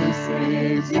who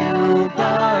saves you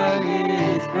by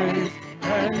his grace,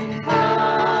 and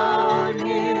crown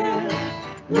him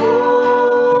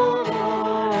Lord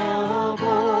of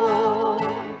all.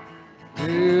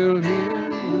 Hail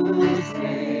him who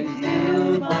saves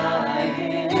you by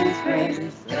his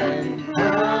grace, and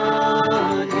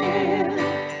crown him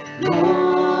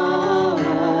Lord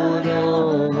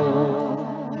of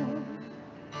all.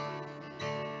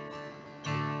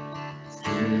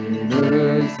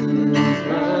 Sinners whose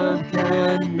love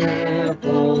can never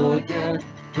forget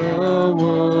the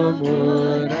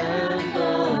wormwood and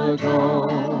the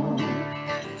gall.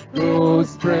 Go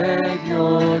spread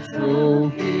your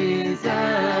trophies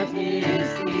at his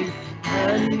feet,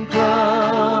 and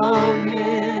crown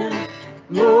him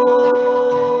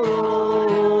Lord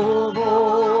of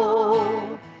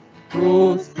all.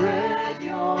 Go spread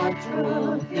your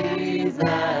trophies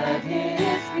at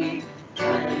his feet,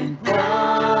 and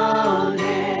crown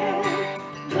him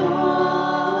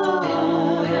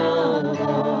Lord of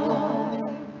all.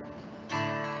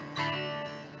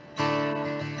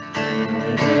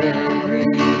 Every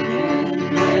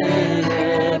king and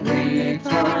every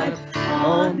tribe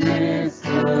on this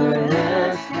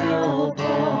celestial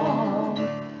ball,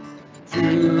 to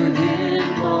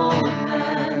him all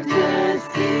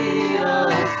majesty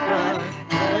ascribe,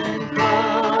 and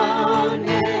crown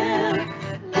him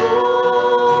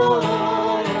Lord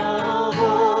of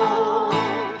all.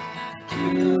 To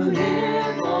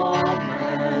him all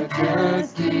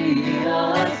majesty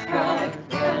ascribe,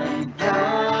 and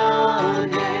crown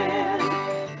him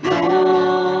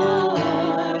Lord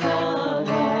of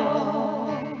all.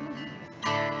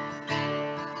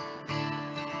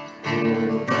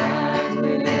 Oh, that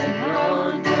with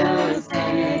wonder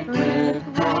sacred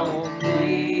throne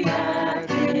we at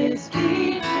his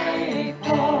feet may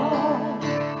fall,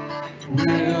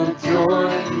 we'll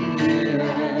join in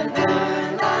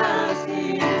everlasting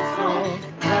song,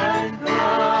 and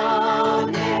crown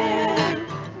him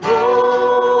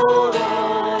Lord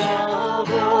of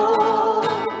all.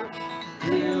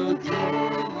 We'll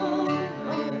join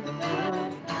in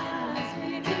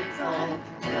everlasting song,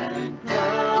 and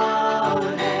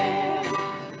crown him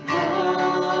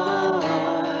Lord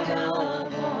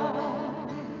of all.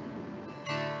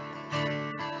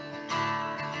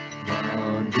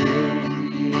 Round in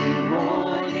ye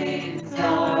morning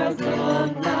stars of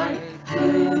light,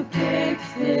 who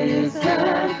fixed this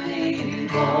earthly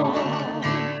ball.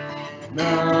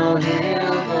 Now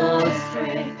hail the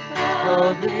strength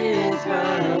of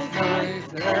Israel's might,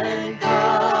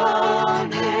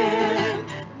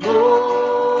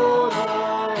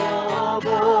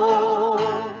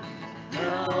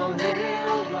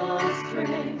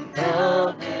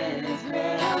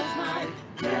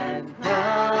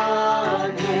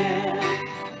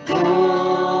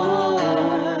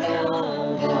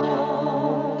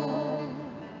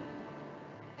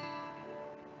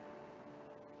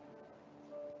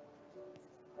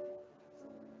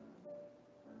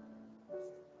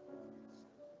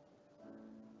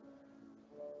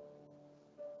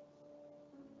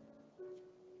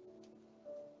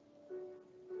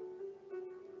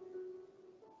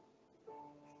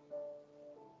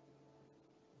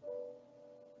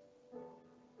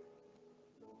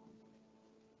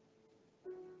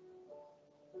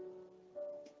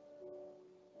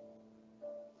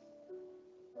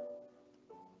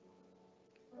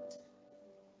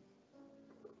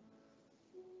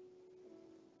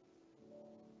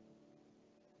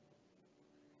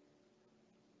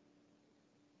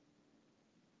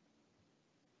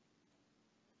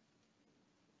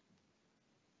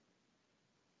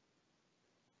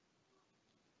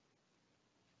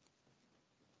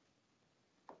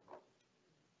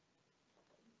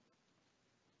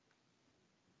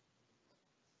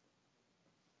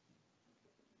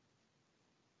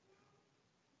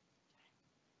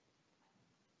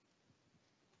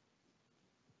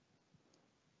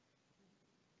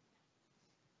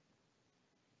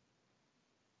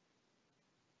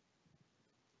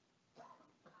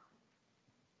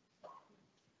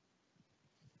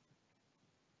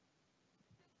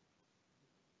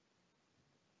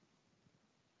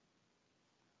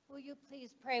 Will you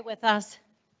please pray with us?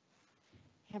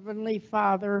 Heavenly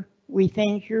Father, we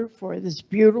thank you for this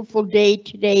beautiful day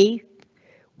today.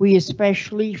 We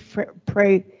especially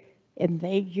pray and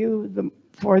thank you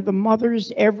for the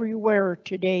mothers everywhere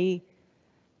today,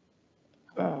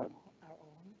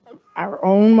 our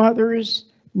own mothers,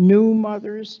 new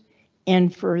mothers,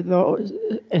 and for those,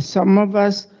 some of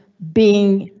us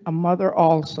being a mother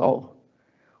also.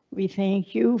 We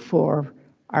thank you for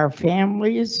our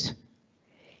families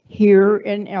here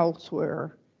and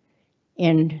elsewhere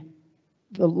and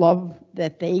the love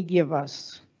that they give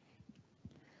us.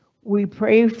 We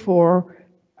pray for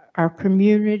our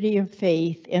community of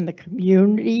faith and the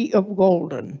community of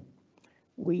Golden.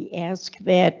 We ask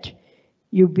that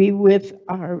you be with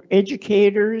our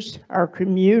educators, our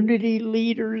community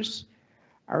leaders,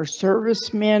 our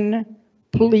servicemen,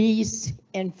 police,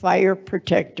 and fire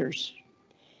protectors.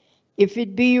 If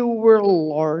it be your will,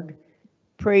 Lord,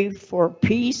 pray for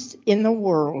peace in the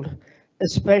world,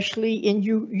 especially in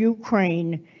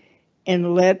Ukraine,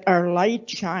 and let our light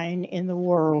shine in the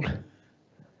world.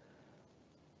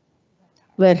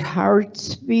 Let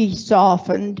hearts be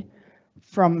softened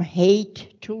from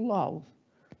hate to love.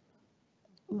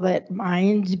 Let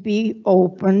minds be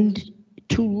opened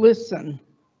to listen.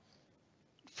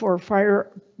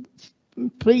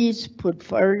 Please put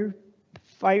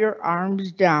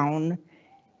firearms down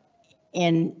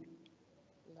and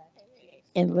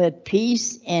let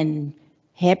peace and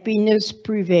happiness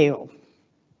prevail.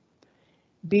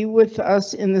 Be with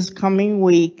us in this coming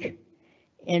week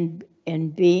and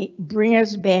bring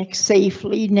us back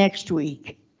safely next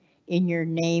week. In your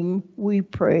name we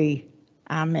pray.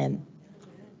 Amen.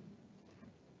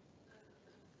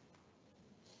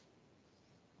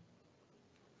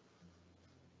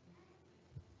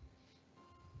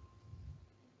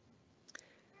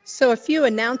 So a few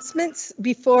announcements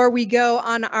before we go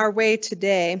on our way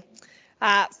today.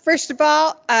 First of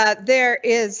all, there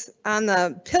is on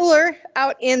the pillar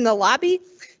out in the lobby,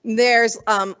 there's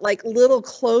like little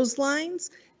clotheslines,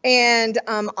 and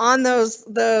on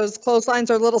those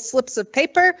clotheslines are little slips of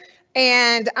paper,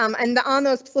 and on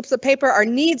those slips of paper are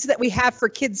needs that we have for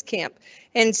kids camp.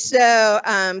 And so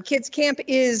kids camp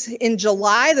is in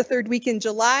July, the third week in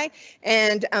July,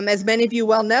 and as many of you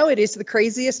well know, it is the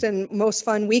craziest and most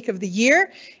fun week of the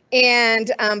year.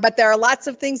 And but there are lots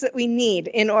of things that we need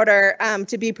in order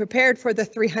to be prepared for the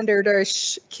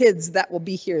 300-ish kids that will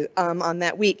be here on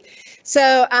that week.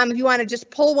 So if you want to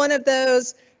just pull one of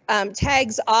those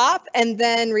tags off and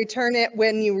then return it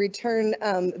when you return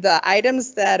the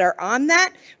items that are on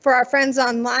that. For our friends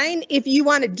online, if you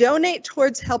want to donate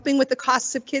towards helping with the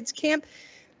costs of kids camp,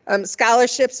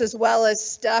 scholarships as well as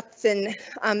stuff and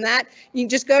that, you can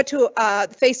just go to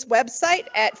the FACE website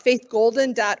at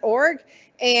faithgolden.org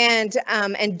and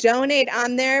donate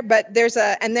on there. But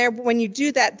when you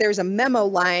do that, there's a memo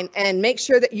line, and make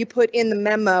sure that you put in the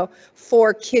memo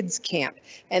for kids camp,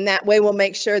 and that way we'll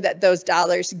make sure that those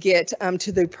dollars get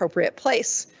to the appropriate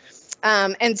place.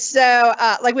 And so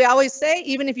like we always say,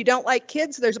 even if you don't like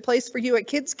kids, there's a place for you at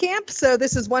kids camp. So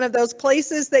this is one of those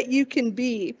places that you can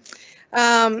be.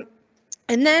 And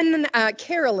then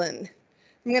Carolyn,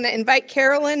 I'm going to invite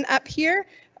Carolyn up here.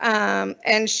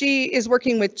 And she is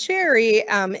working with Cherry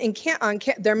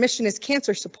their mission is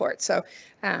cancer support. So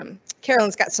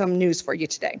Carolyn's got some news for you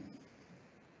today.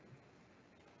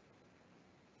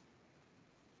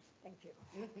 Thank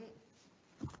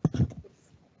you.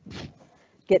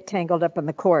 Get tangled up in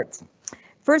the cords.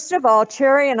 First of all,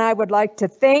 Cherry and I would like to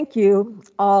thank you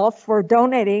all for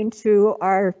donating to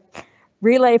our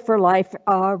Relay for Life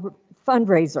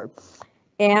fundraiser.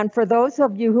 And for those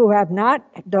of you who have not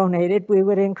donated, we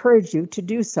would encourage you to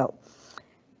do so.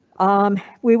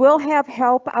 We will have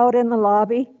help out in the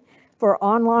lobby for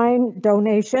online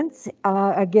donations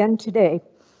again today.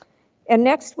 And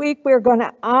next week, we're going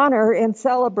to honor and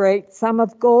celebrate some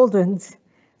of Golden's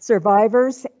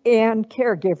survivors and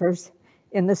caregivers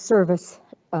in the service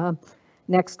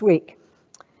next week.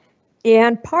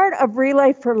 And part of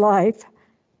Relay for Life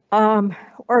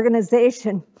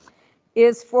organization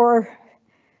is for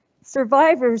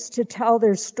survivors to tell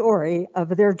their story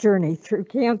of their journey through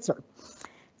cancer.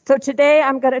 So today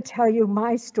I'm going to tell you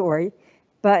my story,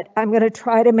 but I'm going to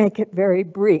try to make it very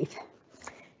brief.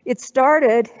 It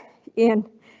started in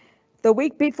the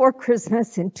week before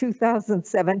Christmas in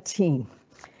 2017,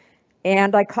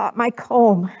 and I caught my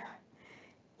comb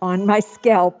on my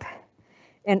scalp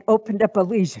and opened up a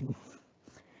lesion.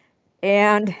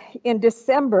 And in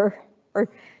December or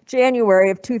January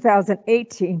of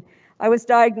 2018, I was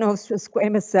diagnosed with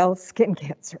squamous cell skin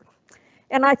cancer.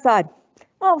 And I thought,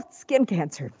 oh, skin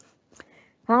cancer.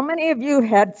 How many of you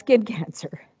had skin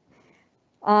cancer?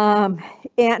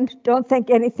 and don't think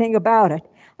anything about it.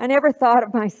 I never thought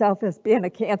of myself as being a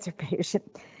cancer patient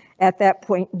at that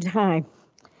point in time.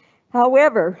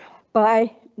 However,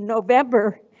 by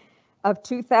November of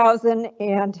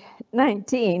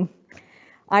 2019,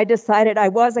 I decided I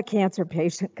was a cancer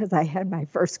patient because I had my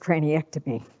first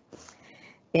craniectomy.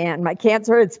 And my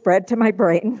cancer had spread to my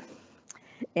brain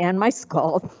and my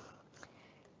skull.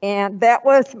 And that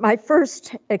was my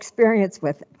first experience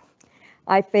with it.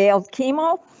 I failed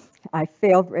chemo, I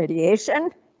failed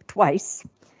radiation twice,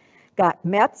 got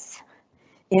Mets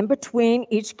in between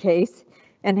each case,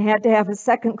 and had to have a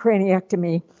second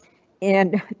craniectomy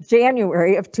in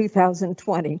January of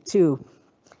 2022.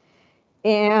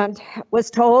 And was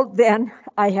told then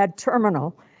I had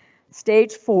terminal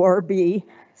stage 4B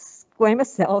squamous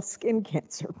cell skin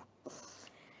cancer.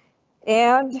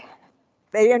 And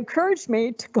they encouraged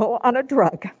me to go on a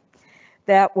drug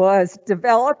that was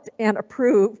developed and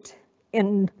approved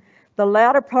in the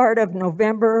latter part of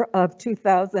November of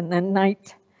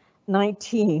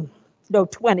 2019, no,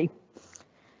 20.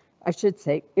 I should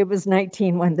say, it was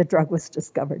 19 when the drug was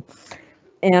discovered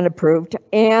and approved.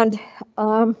 And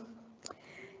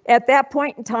at that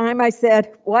point in time, I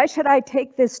said, why should I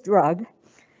take this drug?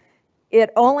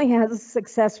 It only has a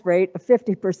success rate of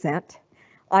 50%.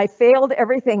 I failed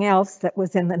everything else that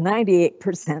was in the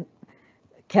 98%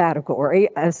 category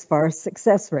as far as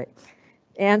success rate.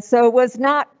 And so was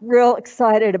not real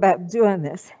excited about doing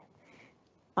this.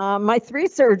 My 3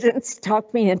 surgeons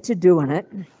talked me into doing it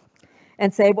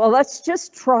and say, well, let's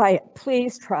just try it.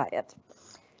 Please try it.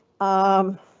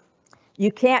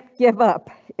 You can't give up,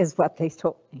 is what they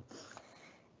told me.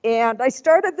 And I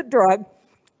started the drug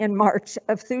in March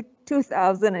of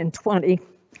 2020.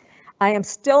 I am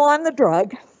still on the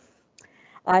drug.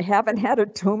 I haven't had a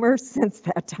tumor since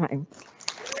that time.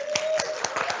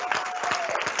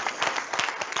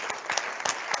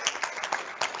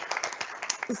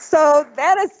 So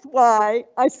that is why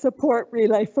I support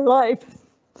Relay for Life.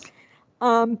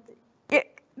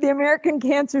 The American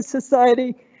Cancer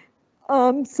Society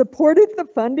supported the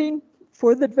funding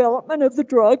for the development of the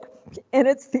drug, and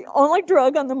it's the only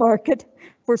drug on the market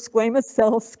for squamous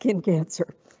cell skin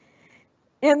cancer.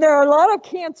 And there are a lot of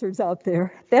cancers out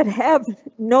there that have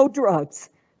no drugs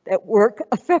that work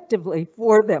effectively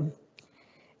for them.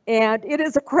 And it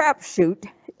is a crapshoot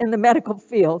in the medical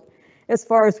field as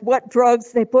far as what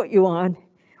drugs they put you on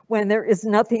when there is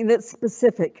nothing that's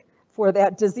specific for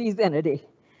that disease entity.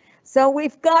 So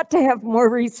we've got to have more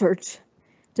research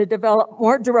to develop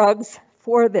more drugs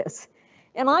for this.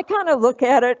 And I kind of look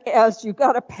at it as you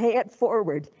got to pay it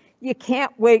forward. You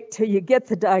can't wait till you get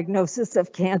the diagnosis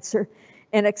of cancer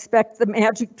and expect the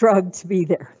magic drug to be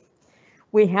there.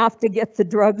 We have to get the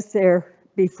drugs there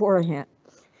beforehand.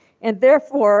 And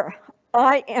therefore,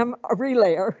 I am a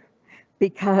relayer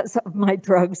because of my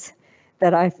drugs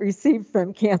that I've received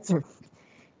from cancer.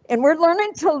 And we're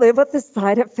learning to live with the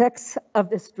side effects of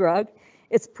this drug.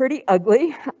 It's pretty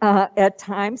ugly at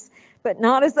times, but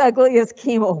not as ugly as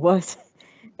chemo was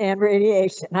and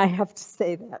radiation, I have to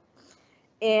say that.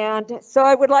 And so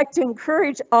I would like to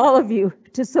encourage all of you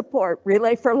to support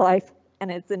Relay for Life and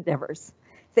its endeavors.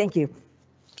 Thank you.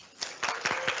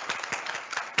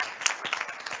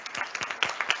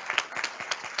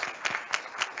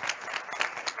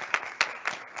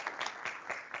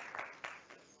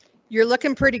 You're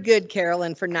looking pretty good,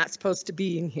 Carolyn, for not supposed to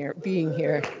be being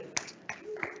here.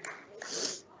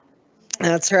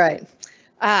 That's right.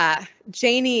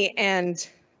 Janie and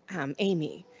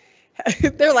Amy,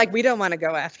 they're like, we don't want to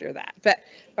go after that, but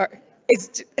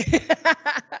it's.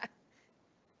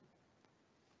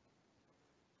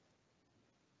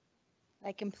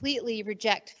 I completely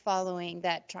reject following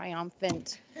that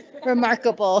triumphant,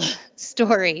 remarkable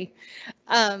story.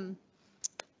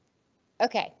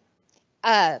 Okay.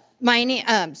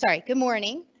 Good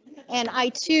morning. And I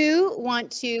too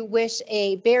want to wish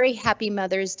a very happy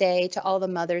Mother's Day to all the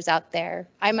mothers out there.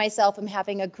 I myself am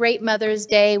having a great Mother's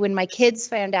Day when my kids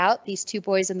found out, these 2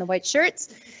 boys in the white shirts,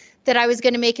 that I was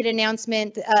going to make an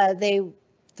announcement. They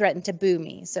threatened to boo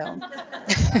me, so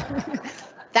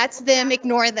that's them,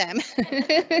 ignore them.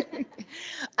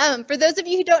 For those of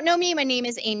you who don't know me, my name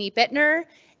is Amy Bittner,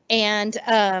 and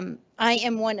I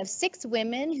am one of 6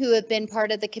 women who have been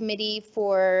part of the committee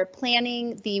for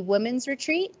planning the women's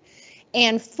retreat.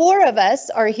 And 4 of us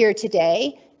are here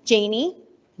today. Janie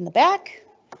in the back,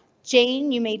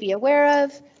 Jane, you may be aware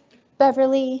of,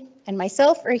 Beverly, and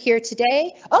myself are here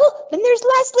today. Oh, then there's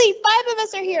Leslie, 5 of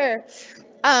us are here.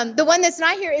 The one that's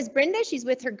not here is Brenda. She's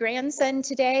with her grandson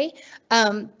today.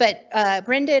 But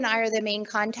Brenda and I are the main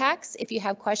contacts if you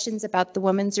have questions about the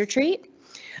women's retreat.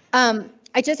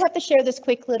 I just have to share this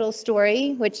quick little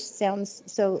story, which sounds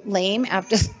so lame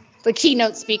after the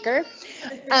keynote speaker.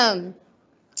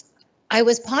 I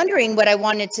was pondering what I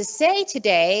wanted to say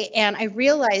today, and I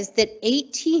realized that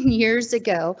 18 years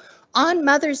ago, on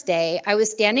Mother's Day, I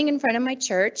was standing in front of my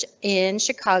church in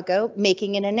Chicago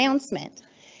making an announcement.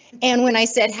 And when I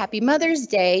said Happy Mother's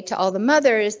Day to all the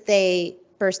mothers, they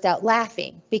burst out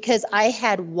laughing because I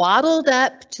had waddled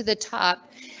up to the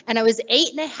top, and I was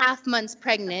 8.5 months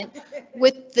pregnant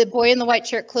with the boy in the white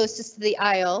shirt closest to the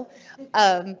aisle,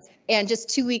 and just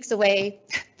 2 weeks away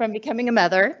from becoming a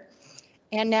mother.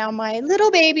 And now my little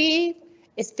baby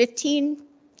is 15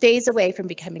 days away from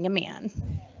becoming a man.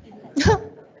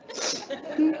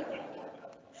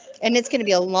 And it's going to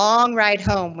be a long ride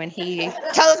home when he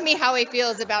tells me how he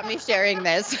feels about me sharing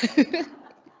this.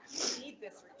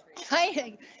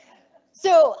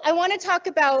 So I want to talk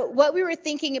about what we were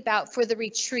thinking about for the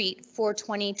retreat for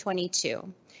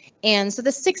 2022. And so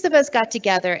the 6 of us got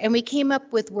together and we came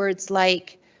up with words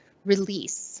like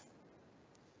release,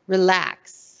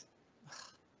 relax,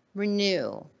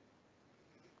 renew,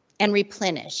 and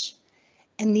replenish.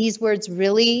 And these words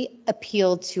really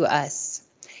appealed to us.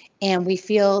 And we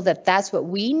feel that that's what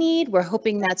we need. We're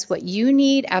hoping that's what you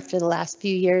need after the last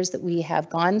few years that we have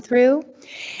gone through.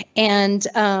 And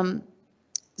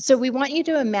so we want you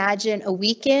to imagine a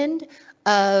weekend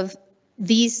of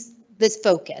this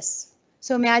focus.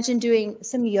 So imagine doing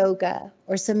some yoga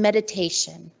or some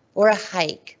meditation or a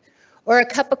hike or a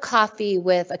cup of coffee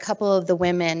with a couple of the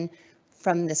women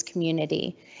from this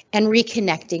community and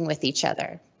reconnecting with each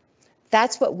other.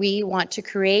 That's what we want to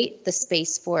create the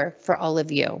space for all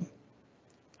of you.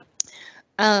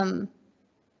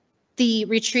 The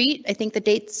retreat, I think the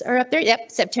dates are up there.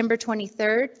 Yep, September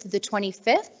 23rd to the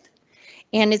 25th.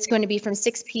 And it's going to be from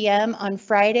 6 p.m. on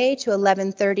Friday to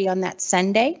 11:30 on that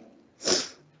Sunday.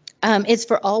 It's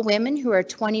for all women who are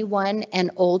 21 and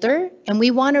older. And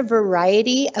we want a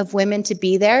variety of women to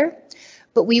be there.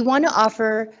 But we want to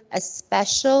offer a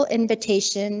special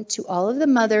invitation to all of the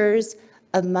mothers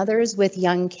of mothers with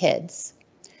young kids.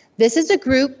 This is a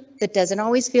group that doesn't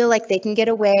always feel like they can get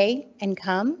away and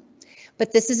come,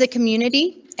 but this is a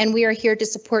community and we are here to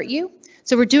support you.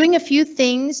 So we're doing a few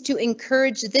things to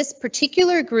encourage this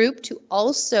particular group to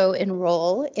also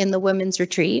enroll in the women's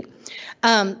retreat.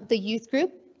 The youth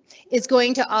group is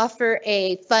going to offer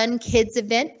a fun kids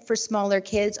event for smaller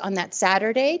kids on that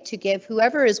Saturday to give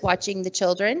whoever is watching the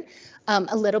children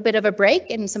a little bit of a break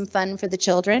and some fun for the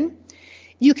children.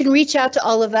 You can reach out to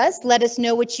all of us, let us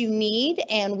know what you need,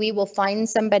 and we will find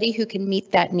somebody who can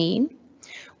meet that need.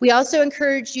 We also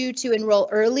encourage you to enroll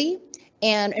early,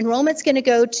 and enrollment's going to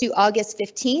go to August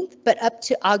 15th, but up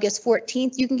to August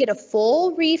 14th, you can get a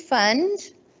full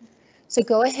refund. So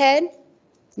go ahead,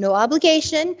 no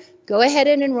obligation, go ahead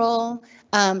and enroll,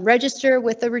 register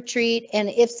with the retreat, and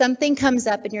if something comes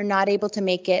up and you're not able to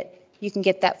make it, you can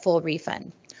get that full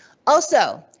refund.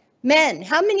 Also, men,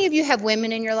 how many of you have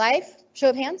women in your life?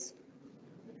 Show of hands.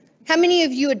 How many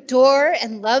of you adore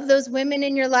and love those women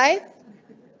in your life?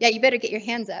 Yeah, you better get your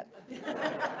hands up.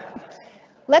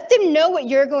 Let them know what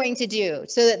you're going to do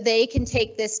so that they can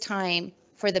take this time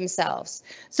for themselves,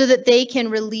 so that they can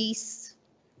release,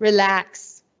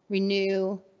 relax,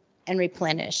 renew, and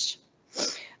replenish.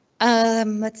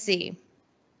 Let's see.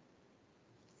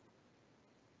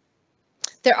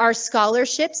 There are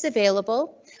scholarships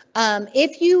available.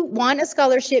 If you want a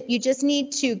scholarship, you just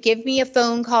need to give me a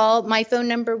phone call. My phone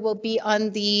number will be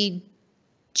on the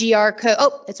GR code.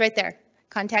 Oh, it's right there.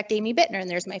 Contact Amy Bittner, and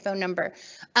there's my phone number.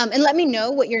 And let me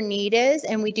know what your need is,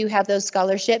 and we do have those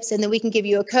scholarships, and then we can give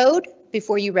you a code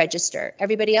before you register.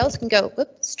 Everybody else can go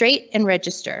straight and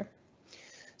register.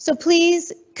 So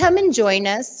please come and join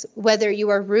us, whether you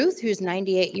are Ruth, who's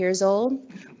 98 years old,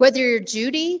 whether you're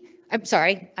Judy, I'm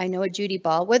sorry, I know a Judy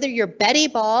Ball, whether you're Betty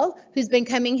Ball, who's been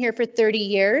coming here for 30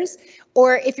 years,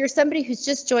 or if you're somebody who's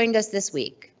just joined us this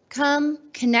week. Come,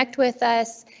 connect with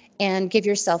us, and give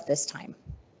yourself this time.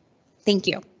 Thank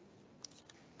you.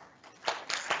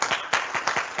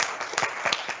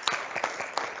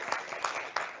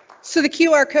 So the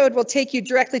QR code will take you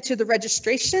directly to the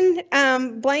registration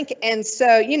blank. And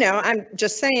so, you know, I'm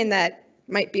just saying that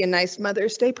might be a nice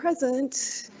Mother's Day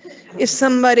present. If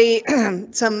somebody,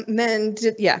 some men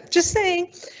did, yeah, just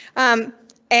saying. But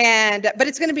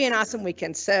it's going to be an awesome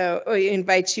weekend. So we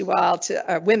invite you all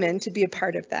to women to be a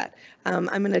part of that. I'm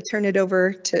going to turn it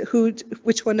over to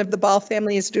which one of the Ball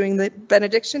family is doing the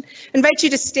benediction. Invite you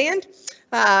to stand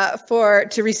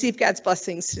to receive God's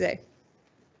blessings today.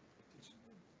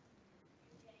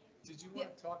 Did you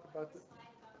want to talk about that?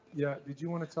 Yeah, did you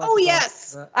want to talk Oh, about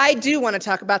yes, that? I do want to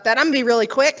talk about that. I'm going to be really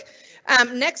quick.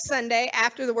 Next Sunday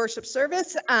after the worship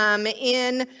service, Who's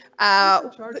in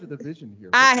charge of the vision here?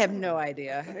 I have no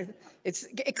idea.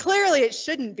 Clearly it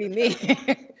shouldn't be me.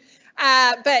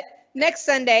 But next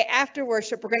Sunday after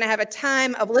worship, we're going to have a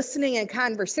time of listening and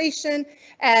conversation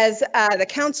as the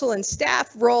council and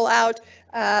staff roll out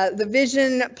the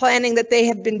vision planning that they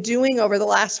have been doing over the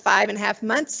last 5.5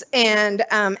 months. And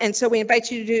so we invite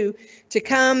you to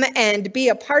come and be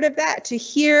a part of that, to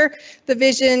hear the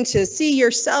vision, to see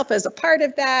yourself as a part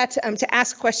of that, to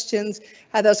ask questions,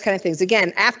 those kind of things.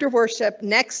 Again, after worship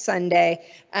next Sunday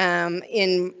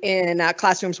in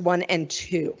classrooms 1 and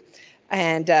 2.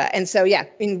 And so, yeah,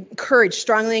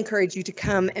 strongly encourage you to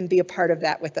come and be a part of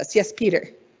that with us. Yes, Peter.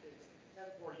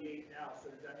 10:48 now, so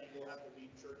does that mean we'll have to leave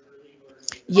church early?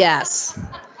 Yes.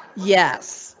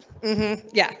 Yes.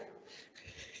 Yeah.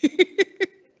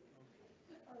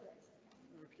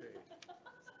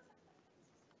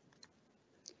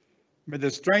 May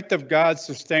the strength of God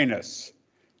sustain us.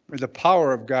 May the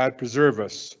power of God preserve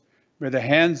us. May the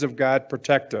hands of God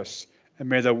protect us. And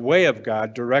may the way of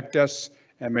God direct us.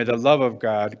 And may the love of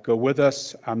God go with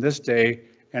us on this day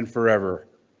and forever.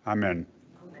 Amen.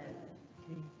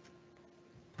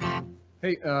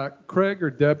 Hey, Craig or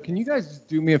Deb, can you guys just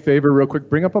do me a favor real quick?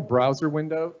 Bring up a browser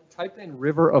window, type in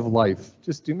River of Life.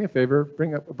 Just do me a favor,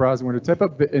 bring up a browser window,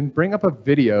 bring up a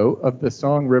video of the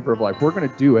song River of Life. We're going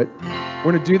to do it.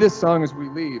 We're going to do this song as we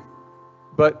leave.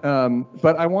 But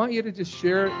I want you to just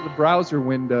share the browser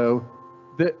window.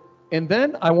 And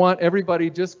then I want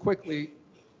everybody just quickly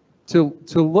to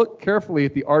look carefully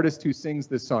at the artist who sings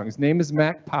this song. His name is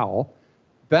Mac Powell.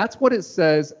 That's what it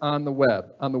says on the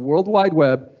web, on the World Wide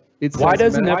Web. It says Why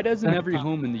doesn't every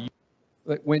home in the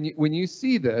like when you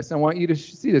see this, I want you to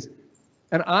see this.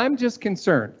 And I'm just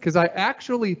concerned because I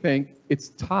actually think it's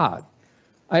Todd.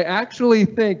 I actually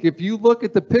think if you look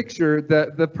at the picture,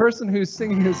 that the person who's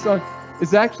singing this song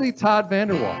is actually Todd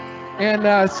Vanderwall.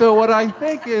 And so what I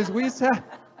think is we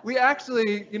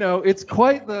actually, it's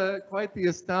quite the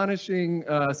astonishing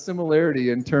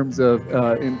similarity in terms of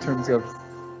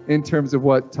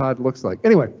what Todd looks like.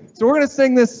 Anyway, so we're gonna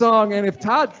sing this song, and if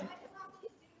Todd,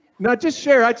 not just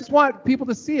share, I just want people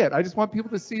to see it. I just want people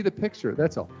to see the picture.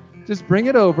 That's all. Just bring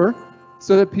it over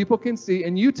so that people can see,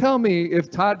 and you tell me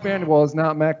if Todd Vanderwall is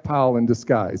not Mac Powell in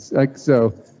disguise. Like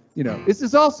so, this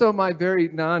is also my very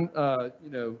not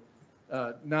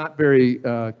very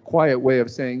quiet way of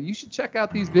saying you should check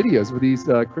out these videos with these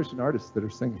Christian artists that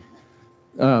are singing.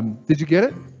 Did you get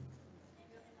it?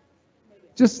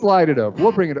 Just slide it over.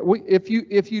 We'll bring it up. If we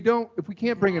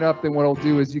can't bring it up, then what I'll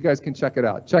do is you guys can check it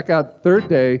out. Check out Third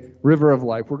Day, River of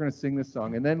Life. We're going to sing this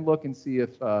song, and then look and see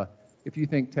if you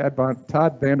think Todd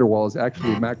Vanderwall is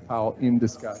actually Mac Powell in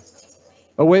disguise.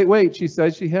 Oh wait. She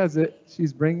says she has it.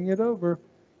 She's bringing it over.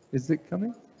 Is it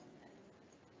coming?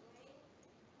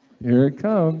 Here it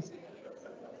comes.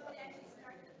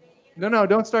 No,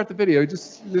 don't start the video.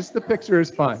 Just the picture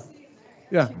is fine.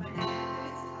 Yeah.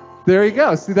 There you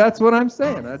go. See, that's what I'm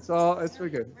saying. That's all. That's very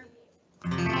good.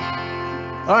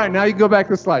 All right, now you can go back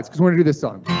to the slides because we're going to do this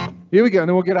song. Here we go, and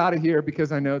then we'll get out of here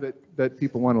because I know that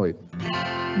people want to leave.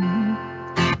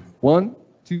 1,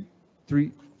 2,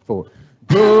 3, 4.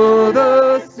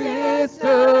 Brothers,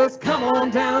 sisters, come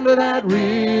on down to that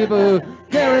river.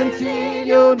 Guarantee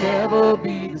you'll never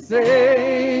be the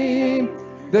same.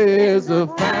 There's a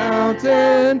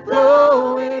fountain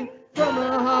flowing from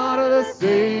the heart of the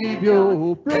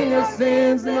Savior. Bring your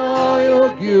sins and all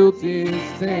your guilty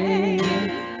stain.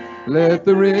 Let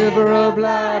the river of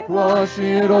life wash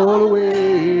it all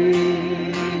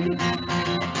away.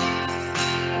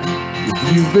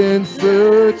 If you've been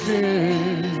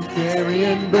searching,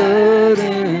 carrying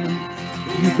burdens,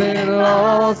 you've been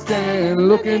lost and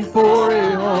looking for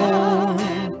a home.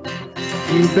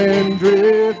 You've been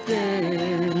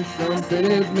drifting, something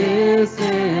is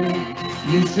missing.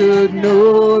 You should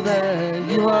know that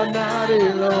you are not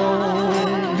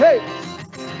alone. Hey!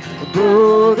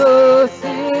 Brothers,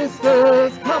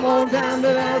 sisters, come on down to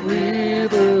that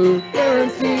river.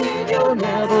 Guarantee you'll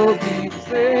never be the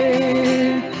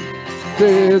same.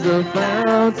 There's a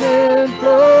fountain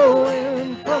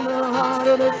flowing from the heart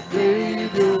of the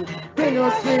Savior. Bring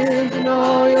your sins and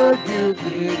all your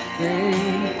guilty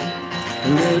stain.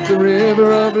 Let the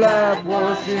river of life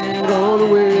wash it all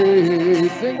away.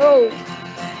 Sing, oh!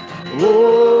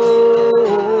 Oh,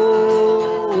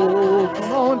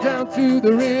 come on down to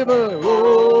the river.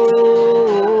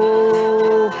 Oh,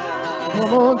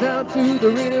 come on down to the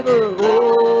river.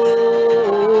 Oh,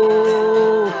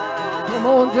 come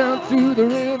on down to the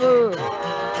river.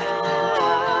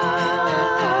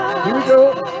 Here we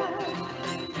go.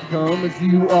 Come as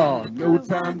you are, no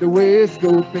time to waste.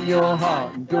 Open your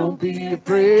heart and don't be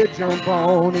afraid. Jump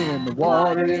on in, the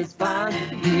water is fine.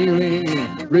 Healing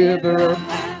in the river of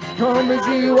life. Come as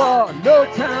you are, no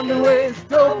time to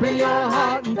waste. Open your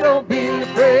heart and don't be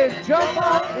afraid. Jump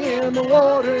on in, the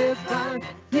water is fine.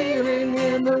 Healing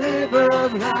in the river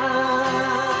of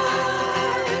life.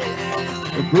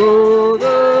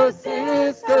 Brothers,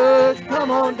 sisters,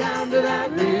 come on down to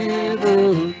that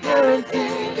river.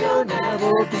 Guarantee you'll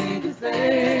never be the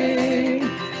same.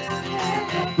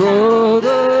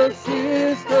 Brothers,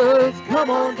 sisters, come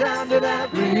on down to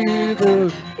that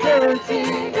river.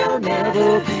 Guarantee you'll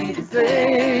never be the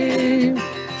same.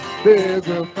 There's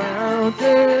a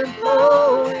fountain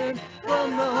flowing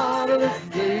from the heart of the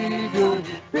Savior.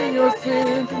 Bring your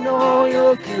sins and all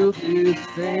your guilt is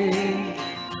stained.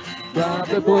 By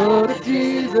the blood of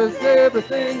Jesus,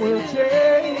 everything will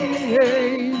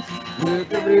change. Let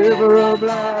the river of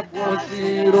life wash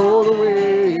it all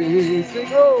away. Sing,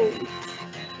 oh,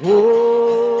 oh,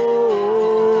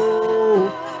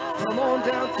 come on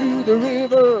down to the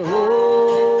river. Oh,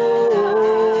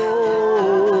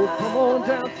 come on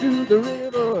down to the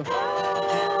river.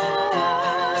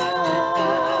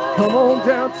 Come on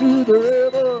down to the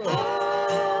river.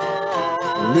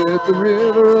 Let the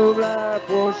river of life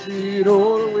wash it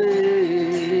all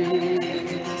away.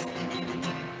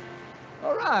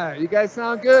 All right, you guys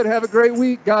sound good. Have a great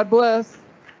week. God bless.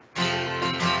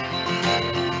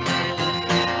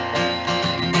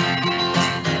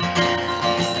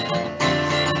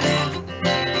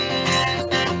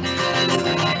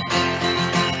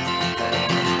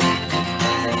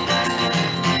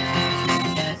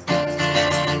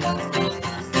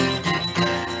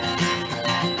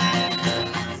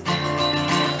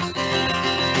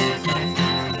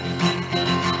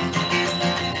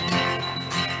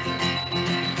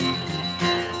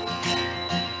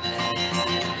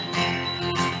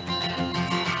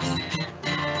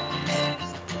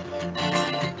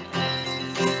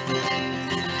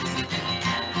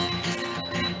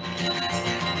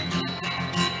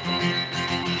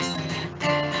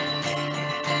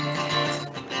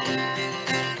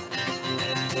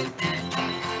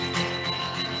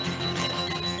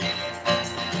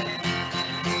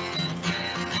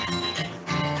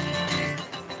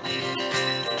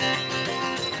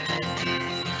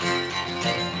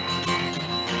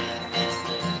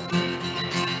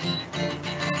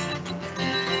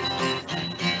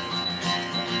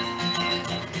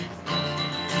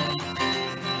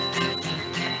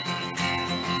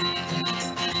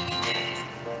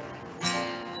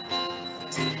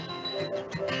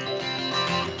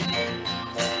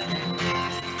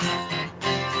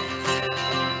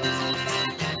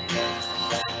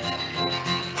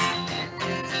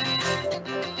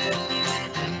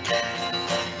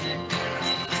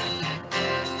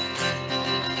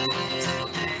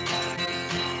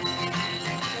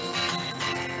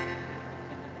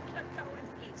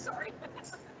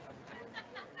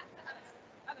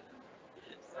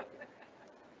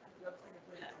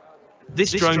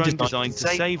 This drone designed to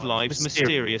save lives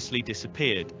mysteriously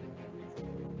disappeared.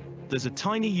 There's a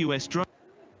tiny US drone